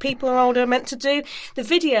that's what people are older are meant to do. The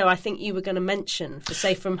video I think you were going to mention for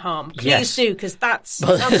Safe from Harm, please do, because that's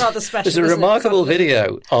rather special. There's a remarkable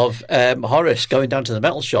video of Horace going down to the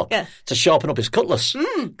metal shop to sharpen up his cutlass,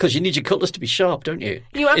 because you need your cutlass to be sharp, don't you?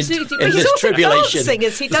 You absolutely do. In But he's this also tribulation.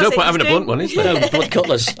 As he There's does no point having a blunt one, is there? No, blunt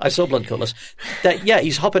cutlass. I saw blunt cutlass.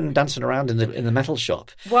 He's hopping and dancing around in the metal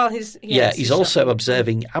shop. Well, he's also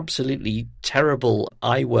observing absolutely terrible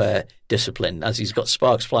eyewear discipline as he's got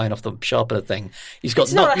sparks flying off the sharpener thing. He's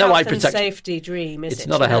got no eye protection. It's not a health and safety dream, is it? It's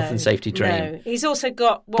not a health and safety dream. No, he's also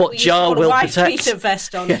got what we used to call a wife beater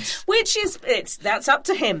vest on, which is that's up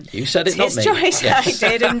to him. You said it, it's not me. His choice. Yes. I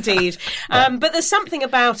did indeed. But there's something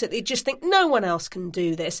about it that you just think no one else can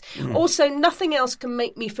do this. Also, nothing else can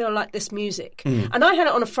make me feel like this music. And I had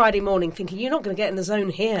it on a Friday morning, thinking you're not going to get in the zone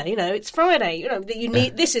here. You know, it's Friday. You know, you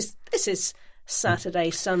need this is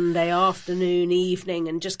Saturday, Sunday afternoon, evening,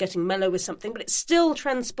 and just getting mellow with something, but it still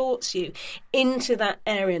transports you into that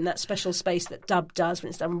area and that special space that dub does when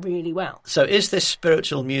it's done really well. So is this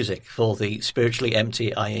spiritual music for the spiritually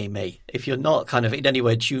empty, i.e. me? If you're not kind of in any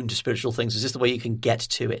way tuned to spiritual things, is this the way you can get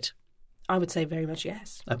to it? I would say very much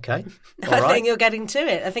yes. Okay. I think you're getting to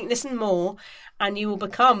it. I think listen more and you will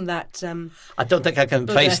become that... I don't think I can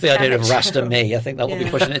face the idea of Rasta me. I think that will be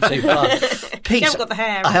pushing it too far. Pete, you haven't got the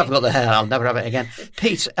hair. I haven't got the hair. I'll never have it again.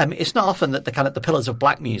 Pete, it's not often that the pillars of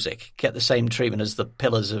black music get the same treatment as the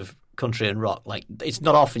pillars of country and rock. Like, it's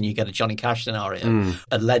not often you get a Johnny Cash scenario,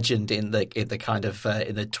 a legend in the kind of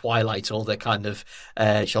in the twilight or the kind of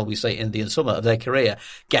shall we say Indian summer of their career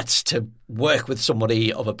gets to work with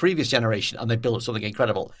somebody of a previous generation and they build up something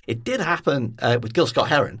incredible. It did happen with Gil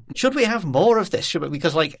Scott-Heron. Should we have more of this? Should we?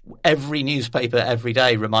 Because like every newspaper every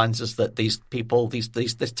day reminds us that these people, this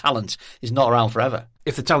talent is not around forever.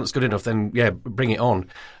 If the talent's good enough, then yeah, bring it on.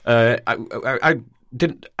 I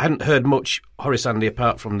hadn't heard much Horace Andy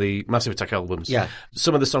apart from the Massive Attack albums. Yeah.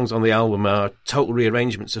 Some of the songs on the album are total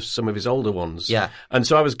rearrangements of some of his older ones. Yeah. And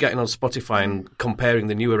so I was getting on Spotify and comparing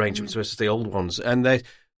the new arrangements versus the old ones. And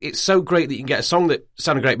it's so great that you can get a song that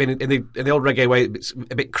sounded great, but in the old reggae way, it's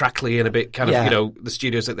a bit crackly and a bit kind of, the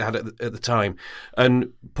studios that they had at the time.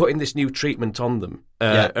 And putting this new treatment on them,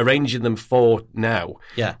 arranging them for now,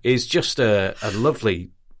 is just a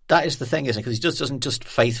lovely... That is the thing, isn't it? Because he just doesn't just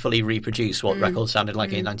faithfully reproduce what records sounded like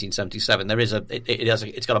in 1977. There is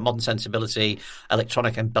it's got a modern sensibility,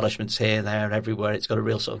 electronic embellishments here, there, and everywhere. It's got a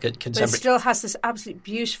real sort of contemporary. But it still has this absolutely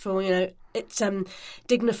beautiful, it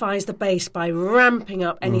dignifies the bass by ramping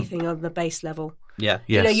up anything on the bass level. Yeah,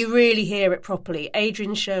 yes. You really hear it properly.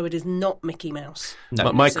 Adrian Sherwood is not Mickey Mouse.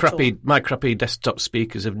 No, my crappy desktop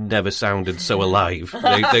speakers have never sounded so alive.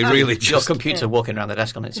 They really just... Your computer walking around the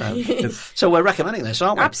desk on its own. So we're recommending this,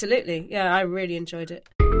 aren't we? Absolutely. Yeah, I really enjoyed it.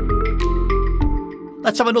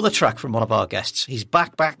 Let's have another track from one of our guests. He's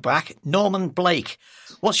back. Norman Blake.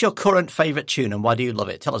 What's your current favourite tune and why do you love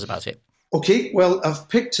it? Tell us about it. Okay, well, I've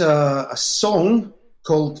picked a song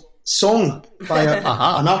called... Song by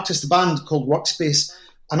an artist, a band called Workspace.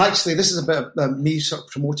 And actually, this is a bit of me sort of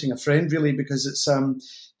promoting a friend, really, because it's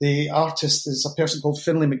the artist is a person called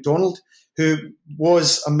Finlay MacDonald, who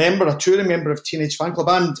was a touring member of Teenage Fanclub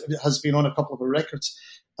and has been on a couple of her records.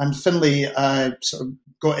 And Finlay sort of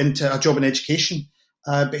got into a job in education,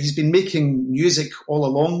 but he's been making music all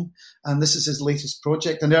along, and this is his latest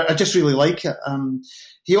project. And I just really like it.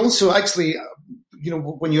 He also actually...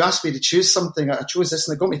 when you asked me to choose something, I chose this,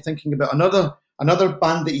 and it got me thinking about another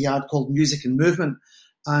band that he had called Music and Movement,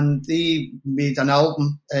 and they made an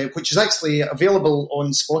album which is actually available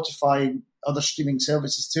on Spotify, other streaming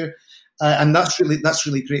services too, and that's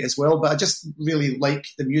really great as well. But I just really like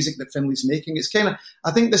the music that Finlay's making. It's kind of,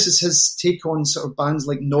 I think this is his take on sort of bands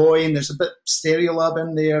like Noi, and there's a bit Stereolab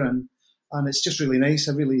in there, and it's just really nice.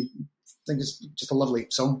 I really think it's just a lovely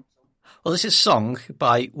song. Well, this is Song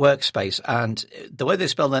by Workspace, and the way they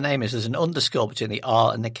spell their name is there's an underscore between the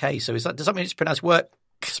R and the K. So does that mean it's pronounced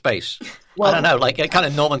Workspace? Well, I don't know, like a kind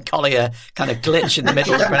of Norman Collier kind of glitch in the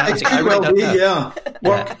middle of pronouncing. I really don't know.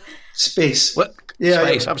 Workspace.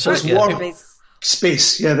 Space, absolutely.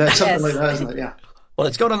 Space, yeah, that's something like that, isn't it? Yeah. Well,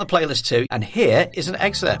 it's gone on the playlist too, and here is an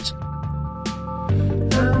excerpt.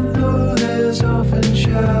 There's often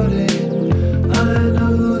shouting. I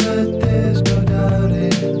know that there's no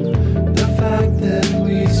doubting the fact that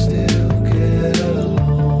we still get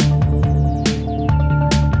along.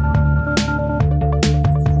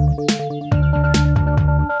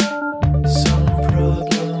 Some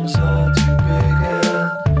problems are too big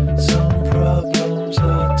and some problems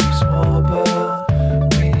are too small, but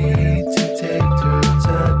we need to take turns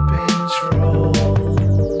at being strong.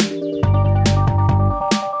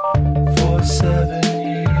 For 7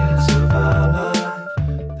 years of our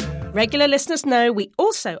life. Regular listeners know we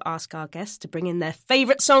also ask our guests to bring in their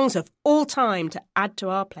favourite songs of all time to add to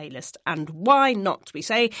our playlist. And why not? We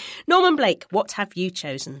say, Norman Blake, what have you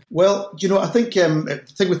chosen? Well, you know, I think the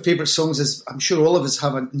thing with favourite songs is I'm sure all of us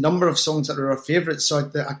have a number of songs that are our favourites. So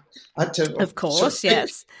I had to, of course,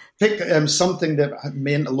 yes, pick something that had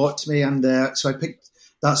meant a lot to me, and so I picked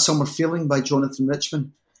That Summer Feeling by Jonathan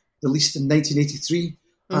Richman, released in 1983,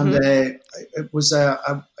 and it was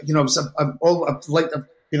I've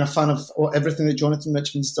been a fan of everything that Jonathan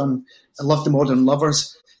Richman's done. I love The Modern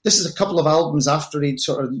Lovers. This is a couple of albums after he'd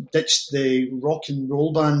sort of ditched the rock and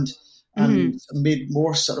roll band and made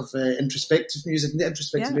more sort of introspective music.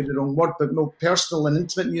 Introspective may be the wrong word, but more personal and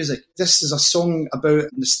intimate music. This is a song about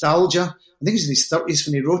nostalgia. I think he was in his 30s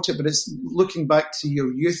when he wrote it, but it's looking back to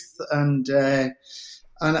your youth, and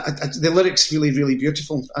the lyrics really, really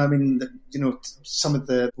beautiful. I mean, some of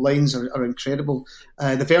the lines are incredible.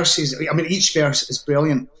 The verses, I mean, each verse is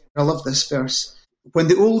brilliant. I love this verse. When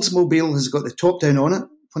the Oldsmobile has got the top down on it,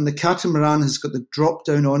 when the catamaran has got the drop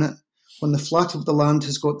down on it, when the flat of the land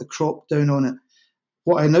has got the crop down on it,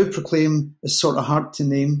 what I now proclaim is sort of hard to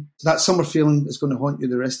name. That Summer Feeling is going to haunt you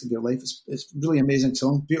the rest of your life. It's a really amazing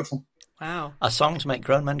song. Beautiful. Wow. A song to make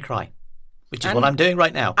grown men cry, which is what I'm doing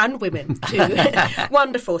right now. And women, too.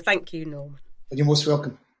 Wonderful. Thank you, Norman. You're most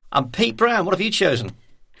welcome. And Pete Brown, what have you chosen?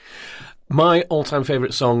 My all-time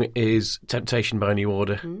favourite song is Temptation by New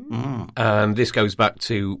Order. And this goes back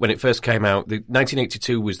to when it first came out.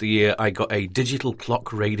 1982 was the year I got a digital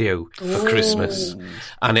clock radio for Christmas.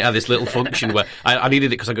 And it had this little function where I needed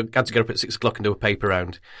it because I had to get up at 6 o'clock and do a paper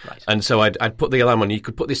round. Right. And so I'd put the alarm on. You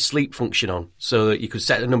could put this sleep function on so that you could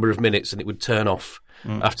set a number of minutes and it would turn off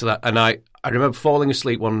after that. And I remember falling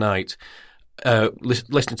asleep one night,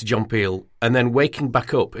 listening to John Peel, and then waking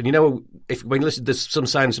back up. And you know, when you listen, there's some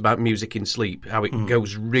science about music in sleep, how it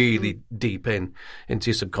goes really deep into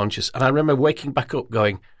your subconscious. And I remember waking back up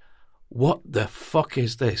going, what the fuck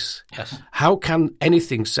is this? Yes. How can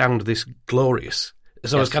anything sound this glorious?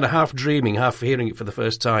 So I was kind of half dreaming, half hearing it for the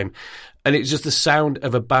first time. And it's just the sound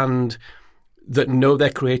of a band that know they're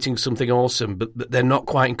creating something awesome, but they're not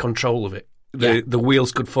quite in control of it. The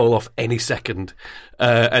wheels could fall off any second,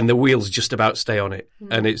 and the wheels just about stay on it.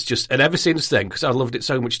 And it's just, and ever since then, because I loved it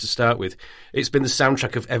so much to start with, it's been the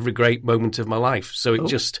soundtrack of every great moment of my life. So it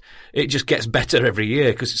just gets better every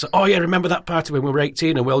year, because it's like, oh yeah, remember that party when we were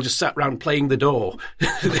 18 and we all just sat around playing the door,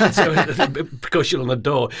 percussion on the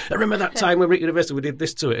door. I remember that time when we were at university, we did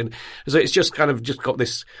this to it, and so it's just kind of just got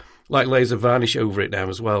this like laser varnish over it now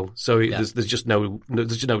as well. So there's just no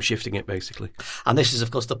shifting it, basically. And this is,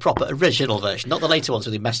 of course, the proper original version, not the later ones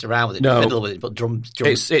where they messed around with it, fiddle with it, but drum.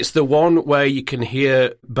 It's the one where you can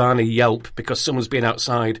hear Barney yelp because someone's been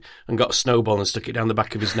outside and got a snowball and stuck it down the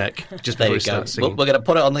back of his neck just before he starts singing. We're going to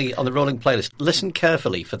put it on the rolling playlist. Listen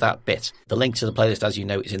carefully for that bit. The link to the playlist, as you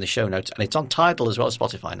know, is in the show notes, and it's on Tidal as well as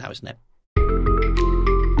Spotify now, isn't it?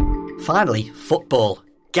 Finally, football.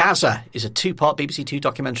 Gazza is a 2-part BBC Two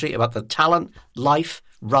documentary about the talent, life,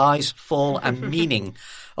 rise, fall and meaning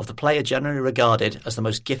of the player generally regarded as the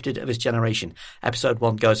most gifted of his generation. Episode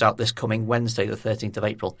 1 goes out this coming Wednesday, the 13th of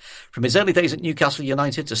April. From his early days at Newcastle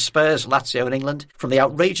United to Spurs, Lazio and England, from the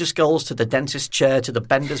outrageous goals to the dentist chair to the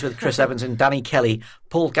benders with Chris Evans and Danny Kelly,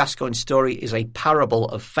 Paul Gascoigne's story is a parable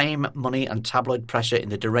of fame, money and tabloid pressure in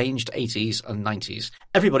the deranged 80s and 90s.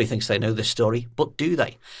 Everybody thinks they know this story, but do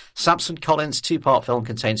they? Samson Collins' 2-part film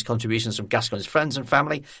contains contributions from Gascoigne's friends and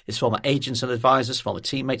family, his former agents and advisors, former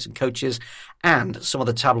teammates and coaches, and some of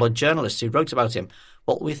the tabloid journalists who wrote about him.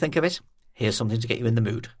 What will we think of it? Here's something to get you in the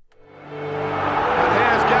mood. And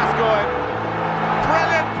here's Gascoigne.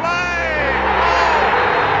 Brilliant play! Oh!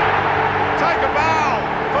 Take a bow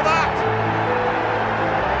for that.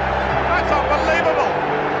 That's unbelievable.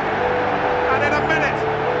 And in a minute,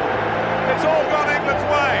 it's all gone England's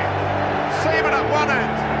way. Seaman at one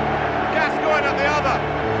end, Gascoigne at the other.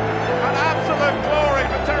 An absolute glory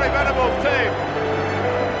for Terry Venable's team.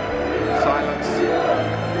 Silence.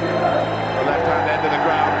 The left hand end of the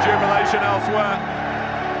ground. Jubilation elsewhere.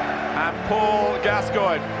 And Paul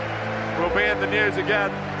Gascoigne will be in the news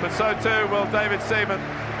again, but so too will David Seaman.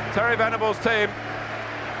 Terry Venable's team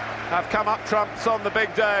have come up trumps on the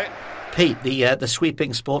big day. Pete, the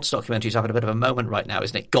sweeping sports documentary is having a bit of a moment right now,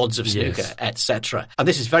 isn't it? Gods of Snooker, etc. And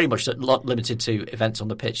this is very much not limited to events on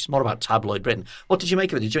the pitch. It's more about tabloid Britain. What did you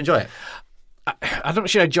make of it? Did you enjoy it? I don't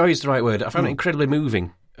sure enjoy is the right word. I found it incredibly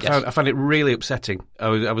moving. I found it really upsetting.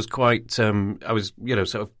 I was quite, sort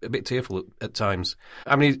of a bit tearful at times.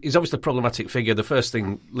 I mean, he's obviously a problematic figure. The first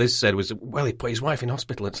thing Liz said was, well, he put his wife in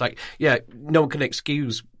hospital. It's like, yeah, no one can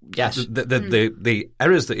excuse the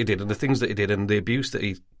errors that he did and the things that he did and the abuse that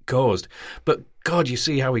he caused. But God, you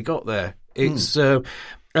see how he got there. It's,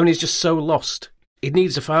 he's just so lost. He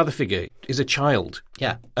needs a father figure. He's a child.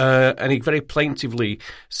 Yeah. And he very plaintively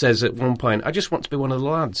says at one point, I just want to be one of the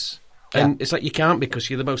lads. Yeah. And it's like you can't because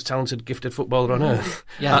you're the most talented, gifted footballer on earth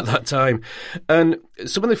at that time. And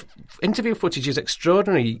some of the interview footage is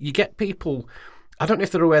extraordinary. You get people, I don't know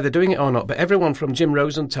if they're aware they're doing it or not, but everyone from Jim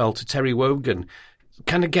Rosenthal to Terry Wogan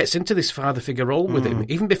kind of gets into this father figure role with him.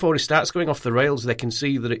 Even before he starts going off the rails, they can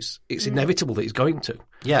see that it's inevitable that he's going to.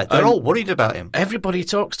 Yeah, they're all worried about him. Everybody he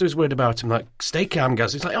talks to is worried about him. Like, stay calm,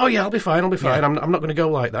 Gaz. He's like, oh yeah, I'll be fine. I'm not going to go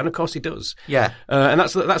like that. And of course he does. Yeah. And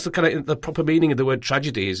that's the kind of the proper meaning of the word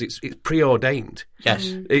tragedy is it's preordained.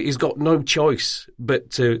 Yes. He's got no choice but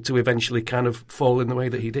to eventually kind of fall in the way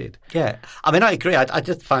that he did. Yeah. I mean, I agree. I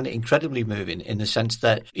just find it incredibly moving in the sense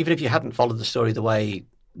that even if you hadn't followed the story the way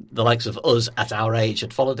the likes of us at our age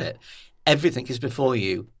had followed it, everything is before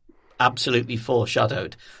you, absolutely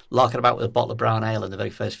foreshadowed, larking about with a bottle of brown ale in the very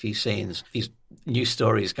first few scenes. These news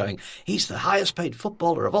stories going, he's the highest paid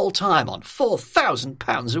footballer of all time on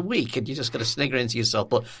 £4,000 a week, and you're just going to snigger into yourself,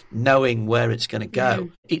 but knowing where it's going to go.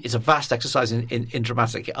 It's a vast exercise in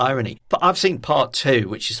dramatic irony. But I've seen part 2,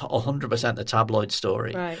 which is 100% the tabloid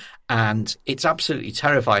story, right. And it's absolutely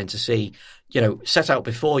terrifying to see, set out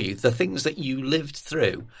before you the things that you lived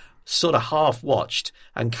through, sort of half-watched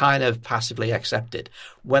and kind of passively accepted.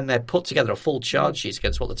 When they're put together a full charge sheet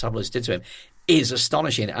against what the tabloids did to him is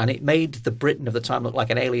astonishing, and it made the Britain of the time look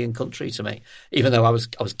like an alien country to me, even though I was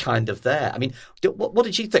kind of there. I mean, what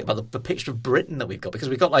did you think about the picture of Britain that we've got? Because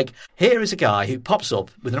we've got, like, here is a guy who pops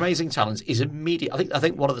up with an amazing talent, is immediate. I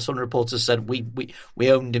think one of the Sun reporters said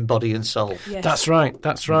we owned him body and soul. Yes. That's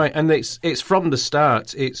right. And it's from the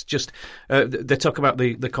start. It's just they talk about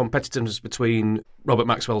the competitiveness between Robert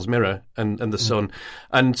Maxwell's Mirror and the Sun,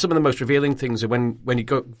 and some of the most revealing things are when you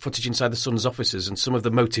go footage inside the Sun's offices and some of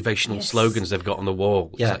the motivational slogans they've got on the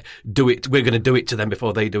wall. It's like, do it, we're going to do it to them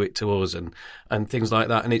before they do it to us, and things like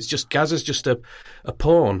that. And it's just, Gazza's just a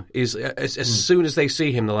pawn. As soon as they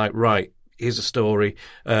see him, they're like, right, here's a story,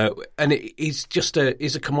 and he's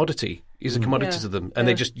a commodity. He's a commodity to them, and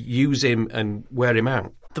they just use him and wear him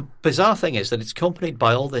out. The bizarre thing is that it's accompanied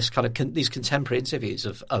by all this kind of these contemporary interviews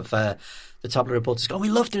of the tabloid reporters going, we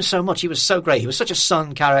loved him so much, he was so great, he was such a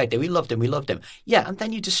Sun character, we loved him. Yeah, and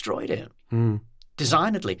then you destroyed him.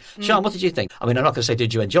 Designedly. Sian, what did you think? I mean, I'm not going to say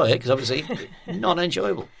did you enjoy it, because obviously not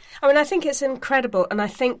enjoyable. I mean, I think it's incredible, and I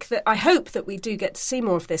hope that we do get to see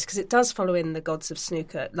more of this, because it does follow in the Gods of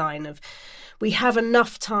Snooker line of, we have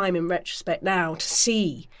enough time in retrospect now to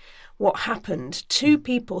see what happened to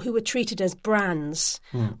people who were treated as brands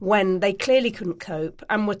when they clearly couldn't cope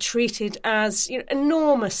and were treated as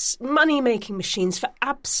enormous money-making machines for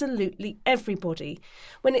absolutely everybody.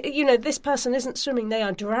 When this person isn't swimming, they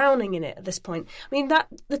are drowning in it at this point. I mean,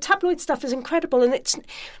 the tabloid stuff is incredible, and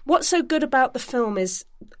what's so good about the film is,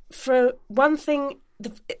 for one thing,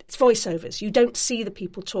 it's voiceovers. You don't see the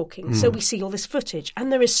people talking, so we see all this footage,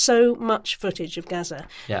 and there is so much footage of Gazza,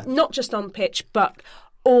 not just on pitch, but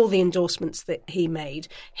all the endorsements that he made,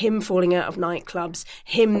 him falling out of nightclubs,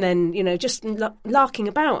 him then, just larking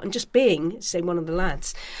about and just being, say, one of the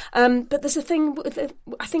lads. But there's a thing,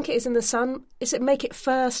 I think it is in The Sun, is it make it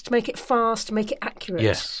first, make it fast, make it accurate.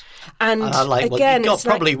 Yes. And again, you've got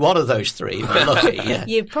probably one of those three, but lucky, yeah.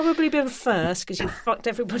 You've probably been first because you've fucked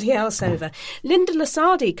everybody else over. Linda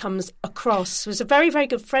Lusardi was a very, very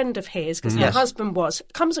good friend of his, because her husband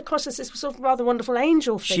comes across as this sort of rather wonderful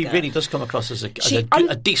angel figure. She really does come across as a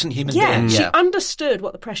decent human being. She understood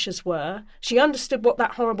what the pressures were. She understood what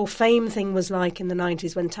that horrible fame thing was like in the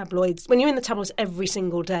 90s when you're in the tabloids every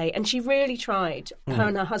single day. And she really tried, her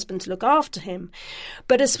and her husband, to look after him.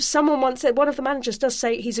 But as someone once said, one of the managers does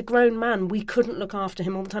say, he's a grown man, we couldn't look after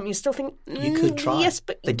him all the time. You still think, you could try. Yes,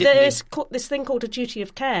 but there is this thing called a duty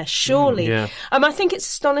of care, surely. I think it's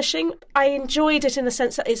astonishing. I enjoyed it in the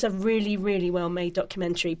sense that it's a really, really well-made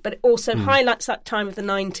documentary, but it also highlights that time of the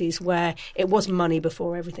 90s where it was money before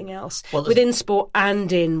before everything else, Well, within sport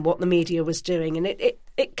and in what the media was doing, and it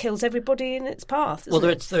kills everybody in its path. Well,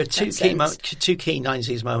 there are two key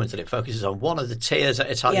 90s moments that it focuses on. One of the tears at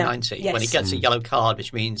Italia 90 when he gets a yellow card,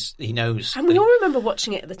 which means he knows. And we all remember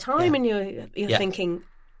watching it at the time, and you're thinking,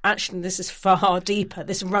 actually, this is far deeper.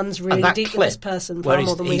 This runs really deep with this person, far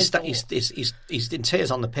more than we thought. He's in tears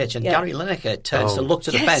on the pitch, and Gary Lineker turns to look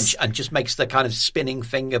to the bench and just makes the kind of spinning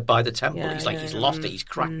finger by the temple. He's like, he's lost it, he's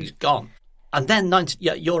cracked, he's gone. And then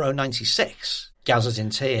Euro 96, Gazza's in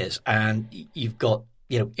tears, and you've got,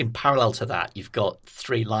 in parallel to that, you've got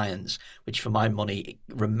Three Lions, which for my money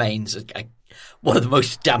remains one of the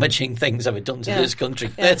most damaging things ever done to this country.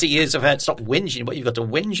 30 years I've heard, stop whinging, what you've got to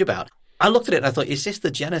whinge about. I looked at it and I thought, is this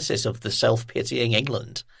the genesis of the self-pitying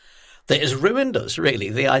England that has ruined us, really?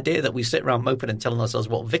 The idea that we sit around moping and telling ourselves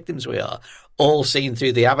what victims we are, all seen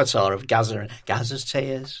through the avatar of Gazza and Gazza's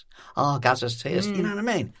tears. Gazza's tears. You know what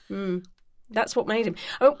I mean? That's what made him.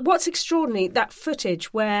 What's extraordinary, that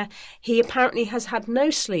footage where he apparently has had no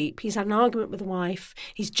sleep, he's had an argument with the wife,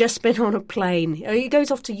 he's just been on a plane, he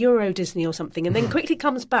goes off to Euro Disney or something, and then quickly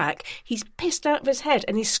comes back, he's pissed out of his head,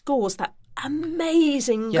 and he scores that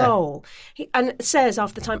amazing goal. And says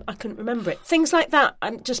after the time, I couldn't remember it. Things like that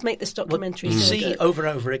just make this documentary you see good. Over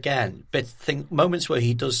and over again, but moments where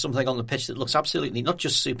he does something on the pitch that looks absolutely not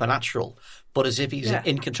just supernatural, but as if he's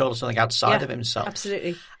in control of something outside of himself.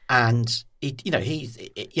 Absolutely. And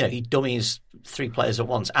he dummies three players at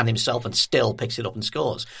once and himself, and still picks it up and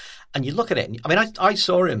scores. And you look at it. I mean, I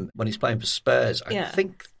saw him when he's playing for Spurs. I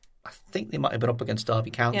think they might have been up against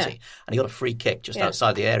Derby County, and he got a free kick just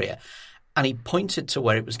outside the area. And he pointed to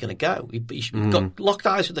where it was going to go. He got locked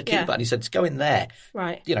eyes with the keeper, and he said, "It's going there."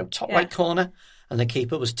 Right. Top right corner. And the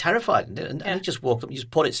keeper was terrified, and he just walked up and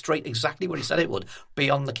just put it straight exactly where he said it would,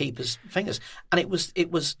 beyond the keeper's fingers. And it was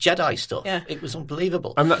Jedi stuff. Yeah. It was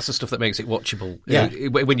unbelievable. And that's the stuff that makes it watchable. Yeah.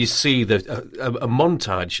 When you see a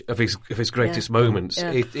montage of his greatest moments,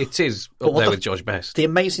 it is up there with George Best. The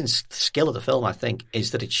amazing skill of the film, I think,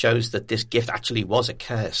 is that it shows that this gift actually was a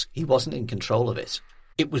curse. He wasn't in control of it.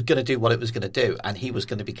 It was going to do what it was going to do, and he was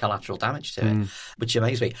going to be collateral damage to it, which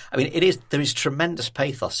amazed me. I mean, there is tremendous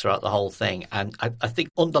pathos throughout the whole thing, and I think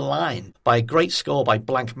underlined by a great score by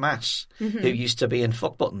Blank Mass, who used to be in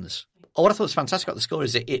Fuck Buttons. What I thought was fantastic about the score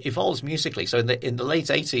is it evolves musically. So in the late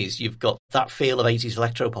 80s, you've got that feel of 80s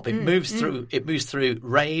electropop. It moves through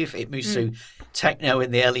rave, it moves through techno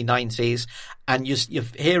in the early 90s, and you're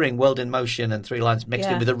hearing World in Motion and Three Lions mixed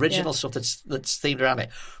in with original stuff that's themed around it.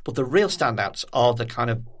 But the real standouts are the kind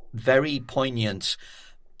of very poignant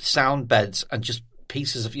sound beds and just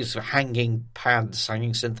pieces of hanging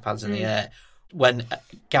synth pads in the air when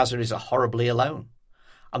Gazza is horribly alone.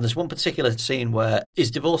 And there's one particular scene where his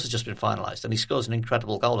divorce has just been finalised, and he scores an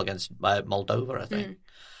incredible goal against Moldova, I think,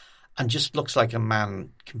 and just looks like a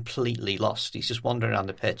man completely lost. He's just wandering around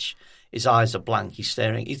the pitch. His eyes are blank. He's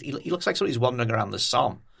staring. He looks like somebody's wandering around the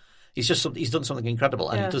Somme. He's done something incredible,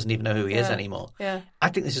 and he doesn't even know who he is anymore. Yeah. I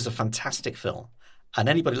think this is a fantastic film, and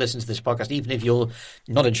anybody listening to this podcast, even if you're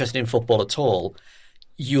not interested in football at all,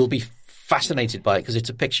 you'll be fascinated by it because it's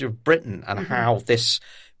a picture of Britain and how this.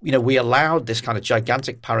 We allowed this kind of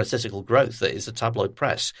gigantic parasitical growth that is the tabloid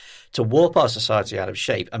press to warp our society out of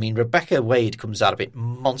shape. I mean, Rebecca Wade comes out of it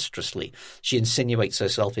monstrously. She insinuates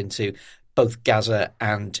herself into both Gazza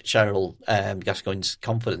and Cheryl Gascoigne's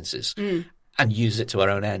confidences and uses it to her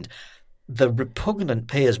own end. The repugnant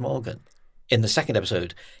Piers Morgan in the second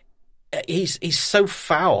episode, he's so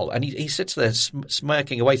foul, and he sits there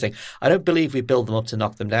smirking away saying, I don't believe we build them up to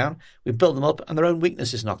knock them down. We build them up and their own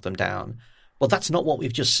weaknesses knock them down. Well, that's not what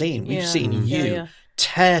we've just seen. We've seen you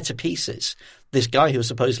tear to pieces this guy who was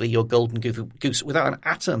supposedly your golden goose without an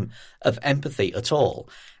atom of empathy at all.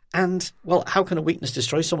 And, well, how can a weakness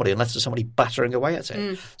destroy somebody unless there's somebody battering away at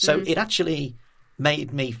it? So it actually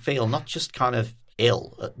made me feel not just kind of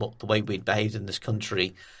ill at the way we'd behaved in this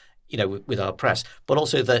country, with our press, but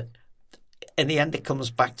also that in the end it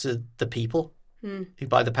comes back to the people who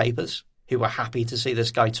buy the papers, who are happy to see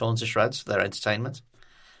this guy torn to shreds for their entertainment.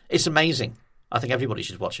 It's amazing. I think everybody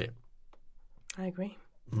should watch it. I agree.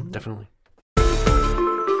 Definitely.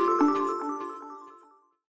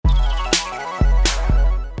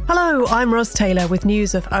 Hello, I'm Ros Taylor with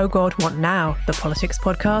news of Oh God, What Now, the politics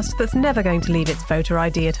podcast that's never going to leave its voter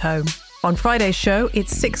ID at home. On Friday's show,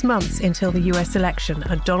 it's 6 months until the US election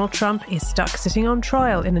and Donald Trump is stuck sitting on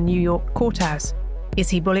trial in a New York courthouse. Is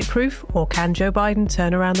he bulletproof, or can Joe Biden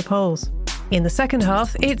turn around the polls? In the second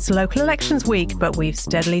half, it's local elections week, but we've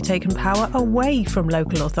steadily taken power away from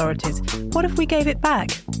local authorities. What if we gave it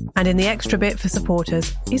back? And in the extra bit for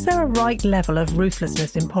supporters, is there a right level of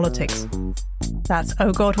ruthlessness in politics? That's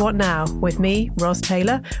Oh God, What Now? With me, Ros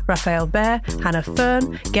Taylor, Raphael Baer, Hannah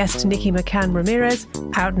Fern, guest Nikki McCann Ramirez.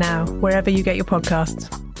 Out now, wherever you get your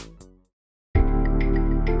podcasts.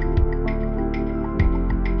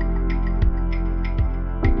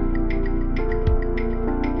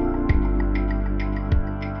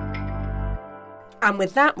 And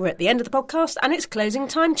with that, we're at the end of the podcast and it's closing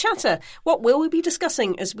time chatter. What will we be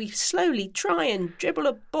discussing as we slowly try and dribble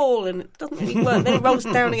a ball and it doesn't really work? Then it rolls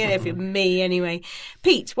down again, if you're me anyway.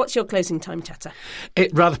 Pete, what's your closing time chatter?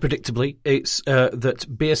 Rather predictably, it's that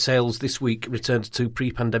beer sales this week returned to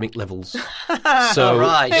pre-pandemic levels. So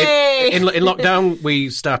right. in lockdown,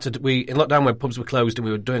 in lockdown when pubs were closed and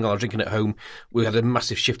we were doing all our drinking at home, we had a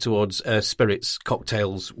massive shift towards spirits,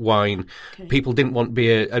 cocktails, wine. Okay. People didn't want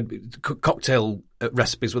beer. Cocktail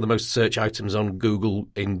recipes were the most search items on Google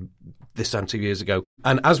in this time 2 years ago.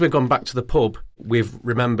 And as we've gone back to the pub, we've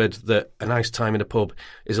remembered that a nice time in a pub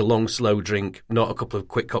is a long, slow drink, not a couple of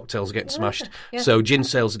quick cocktails getting smashed. Yeah. So gin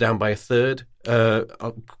sales are down by a third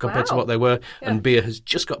compared to what they were, and beer has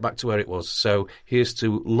just got back to where it was. So here's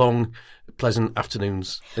to long, pleasant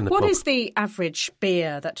afternoons in the pub. What is the average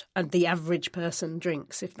beer that the average person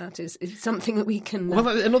drinks, if that is something that we can Well,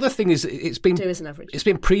 another thing is it's been do as an average. It's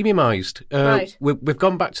been premiumised. Right. We've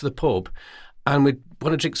gone back to the pub and we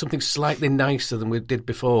want to drink something slightly nicer than we did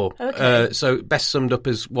before. Okay. So best summed up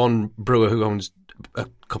as one brewer who owns a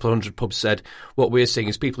couple of hundred pubs said, what we're seeing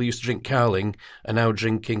is people who used to drink Carling are now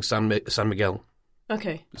drinking San Miguel.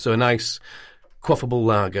 Okay. So a nice, quaffable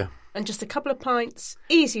lager. And just a couple of pints,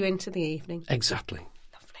 ease you into the evening. Exactly.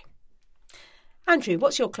 Lovely. Andrew,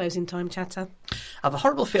 what's your closing time chatter? I have a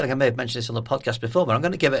horrible feeling I may have mentioned this on the podcast before, but I'm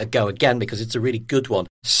going to give it a go again because it's a really good one.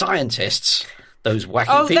 Scientists, those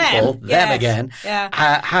wacky people, them again,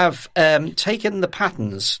 have taken the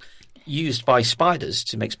patterns used by spiders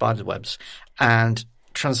to make spider webs and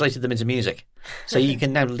translated them into music. So you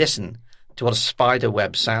can now listen to what a spider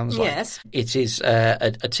web sounds like. Yes. It is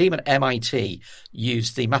a team at MIT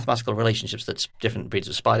used the mathematical relationships that different breeds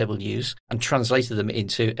of spider will use and translated them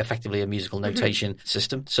into effectively a musical notation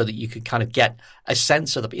system so that you could kind of get a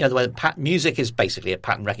sense of the way music is basically a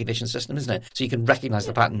pattern recognition system, isn't it? So you can recognize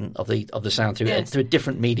the pattern of the sound through a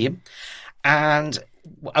different medium. And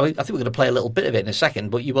I think we're going to play a little bit of it in a second,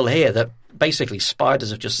 but you will hear that basically spiders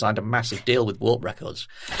have just signed a massive deal with Warp Records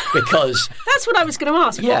because that's what I was going to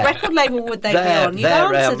ask. What record label would they be on? You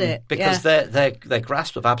answered it because their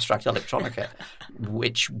grasp of abstract electronica,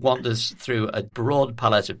 which wanders through a broad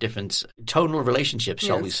palette of different tonal relationships,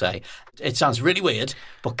 shall we say. It sounds really weird,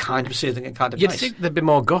 but kind of soothing and kind of nice. You'd think they'd be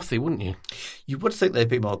more gothy, wouldn't you? You would think they'd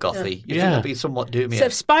be more gothy. You'd think they'd be somewhat doomy. So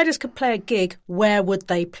if spiders could play a gig, where would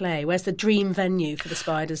they play? Where's the dream venue for the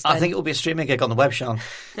spiders then? I think it will be a streaming gig on the web, Sean.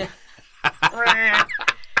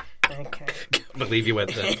 Okay. Can't believe you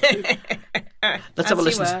went there. Let's have a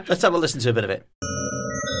listen to a bit of it.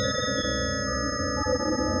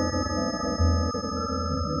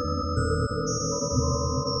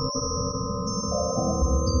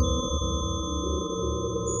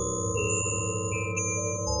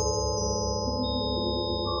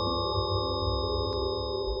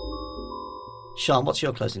 Sean, what's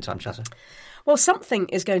your closing time chatter? Well, something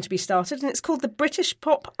is going to be started, and it's called the British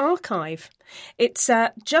Pop Archive. It's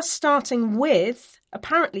just starting with,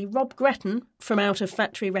 apparently, Rob Gretton from Out of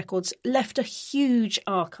Factory Records left a huge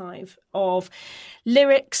archive of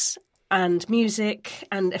lyrics and music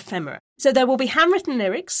and ephemera. So there will be handwritten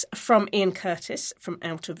lyrics from Ian Curtis from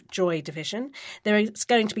Out of Joy Division. There is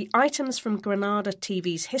going to be items from Granada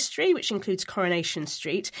TV's history, which includes Coronation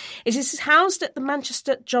Street. It is housed at the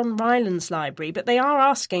Manchester John Rylands Library, but they are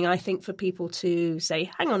asking, I think, for people to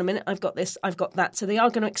say, hang on a minute, I've got this, I've got that. So they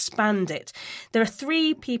are going to expand it. There are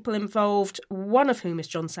 3 people involved, one of whom is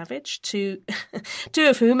John Savage, two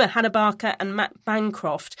of whom are Hannah Barker and Matt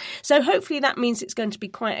Bancroft. So hopefully that means it's going to be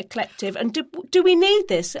quite eclectic. And do we need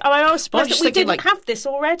this? I was surprised that we didn't have this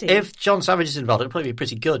already. If John Savage is involved, it'll probably be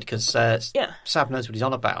pretty good because Sav knows what he's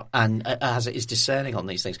on about and is discerning on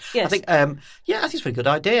these things. Yes. I think it's a pretty good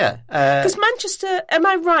idea. Because Manchester, am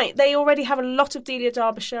I right? They already have a lot of Delia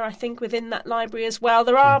Derbyshire, I think, within that library as well.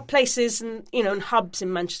 There are places and hubs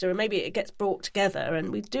in Manchester, and maybe it gets brought together, and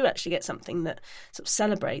we do actually get something that sort of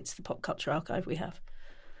celebrates the pop culture archive we have.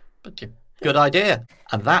 Good idea.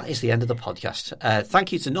 And that is the end of the podcast.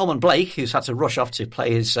 Thank you to Norman Blake, who's had to rush off to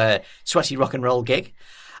play his sweaty rock and roll gig.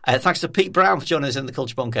 Thanks to Pete Brown for joining us in the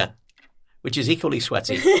Culture Bunker, which is equally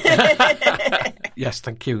sweaty. Yes,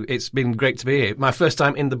 thank you. It's been great to be here. My first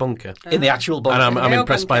time in the bunker. In the actual bunker. And I'm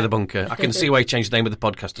impressed by the bunker. I can see why you changed the name of the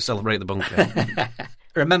podcast to celebrate the bunker.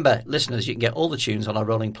 Remember, listeners, you can get all the tunes on our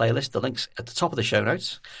rolling playlist. The link's at the top of the show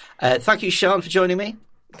notes. Thank you, Sean, for joining me.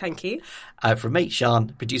 Thank you. From me, Sean,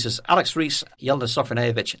 producers Alex Reese, Yelena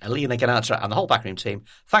Sofronievich, Alina Ganatra, and the whole backroom team,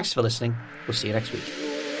 thanks for listening. We'll see you next week.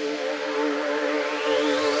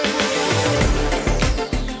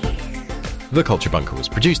 The Culture Bunker was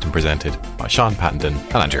produced and presented by Sean Pattenden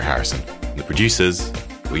and Andrew Harrison. The producers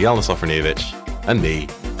were Yelena Sofronievich and me,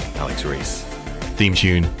 Alex Reese. Theme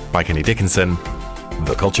tune by Kenny Dickinson.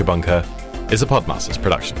 The Culture Bunker is a Podmasters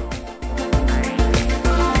production.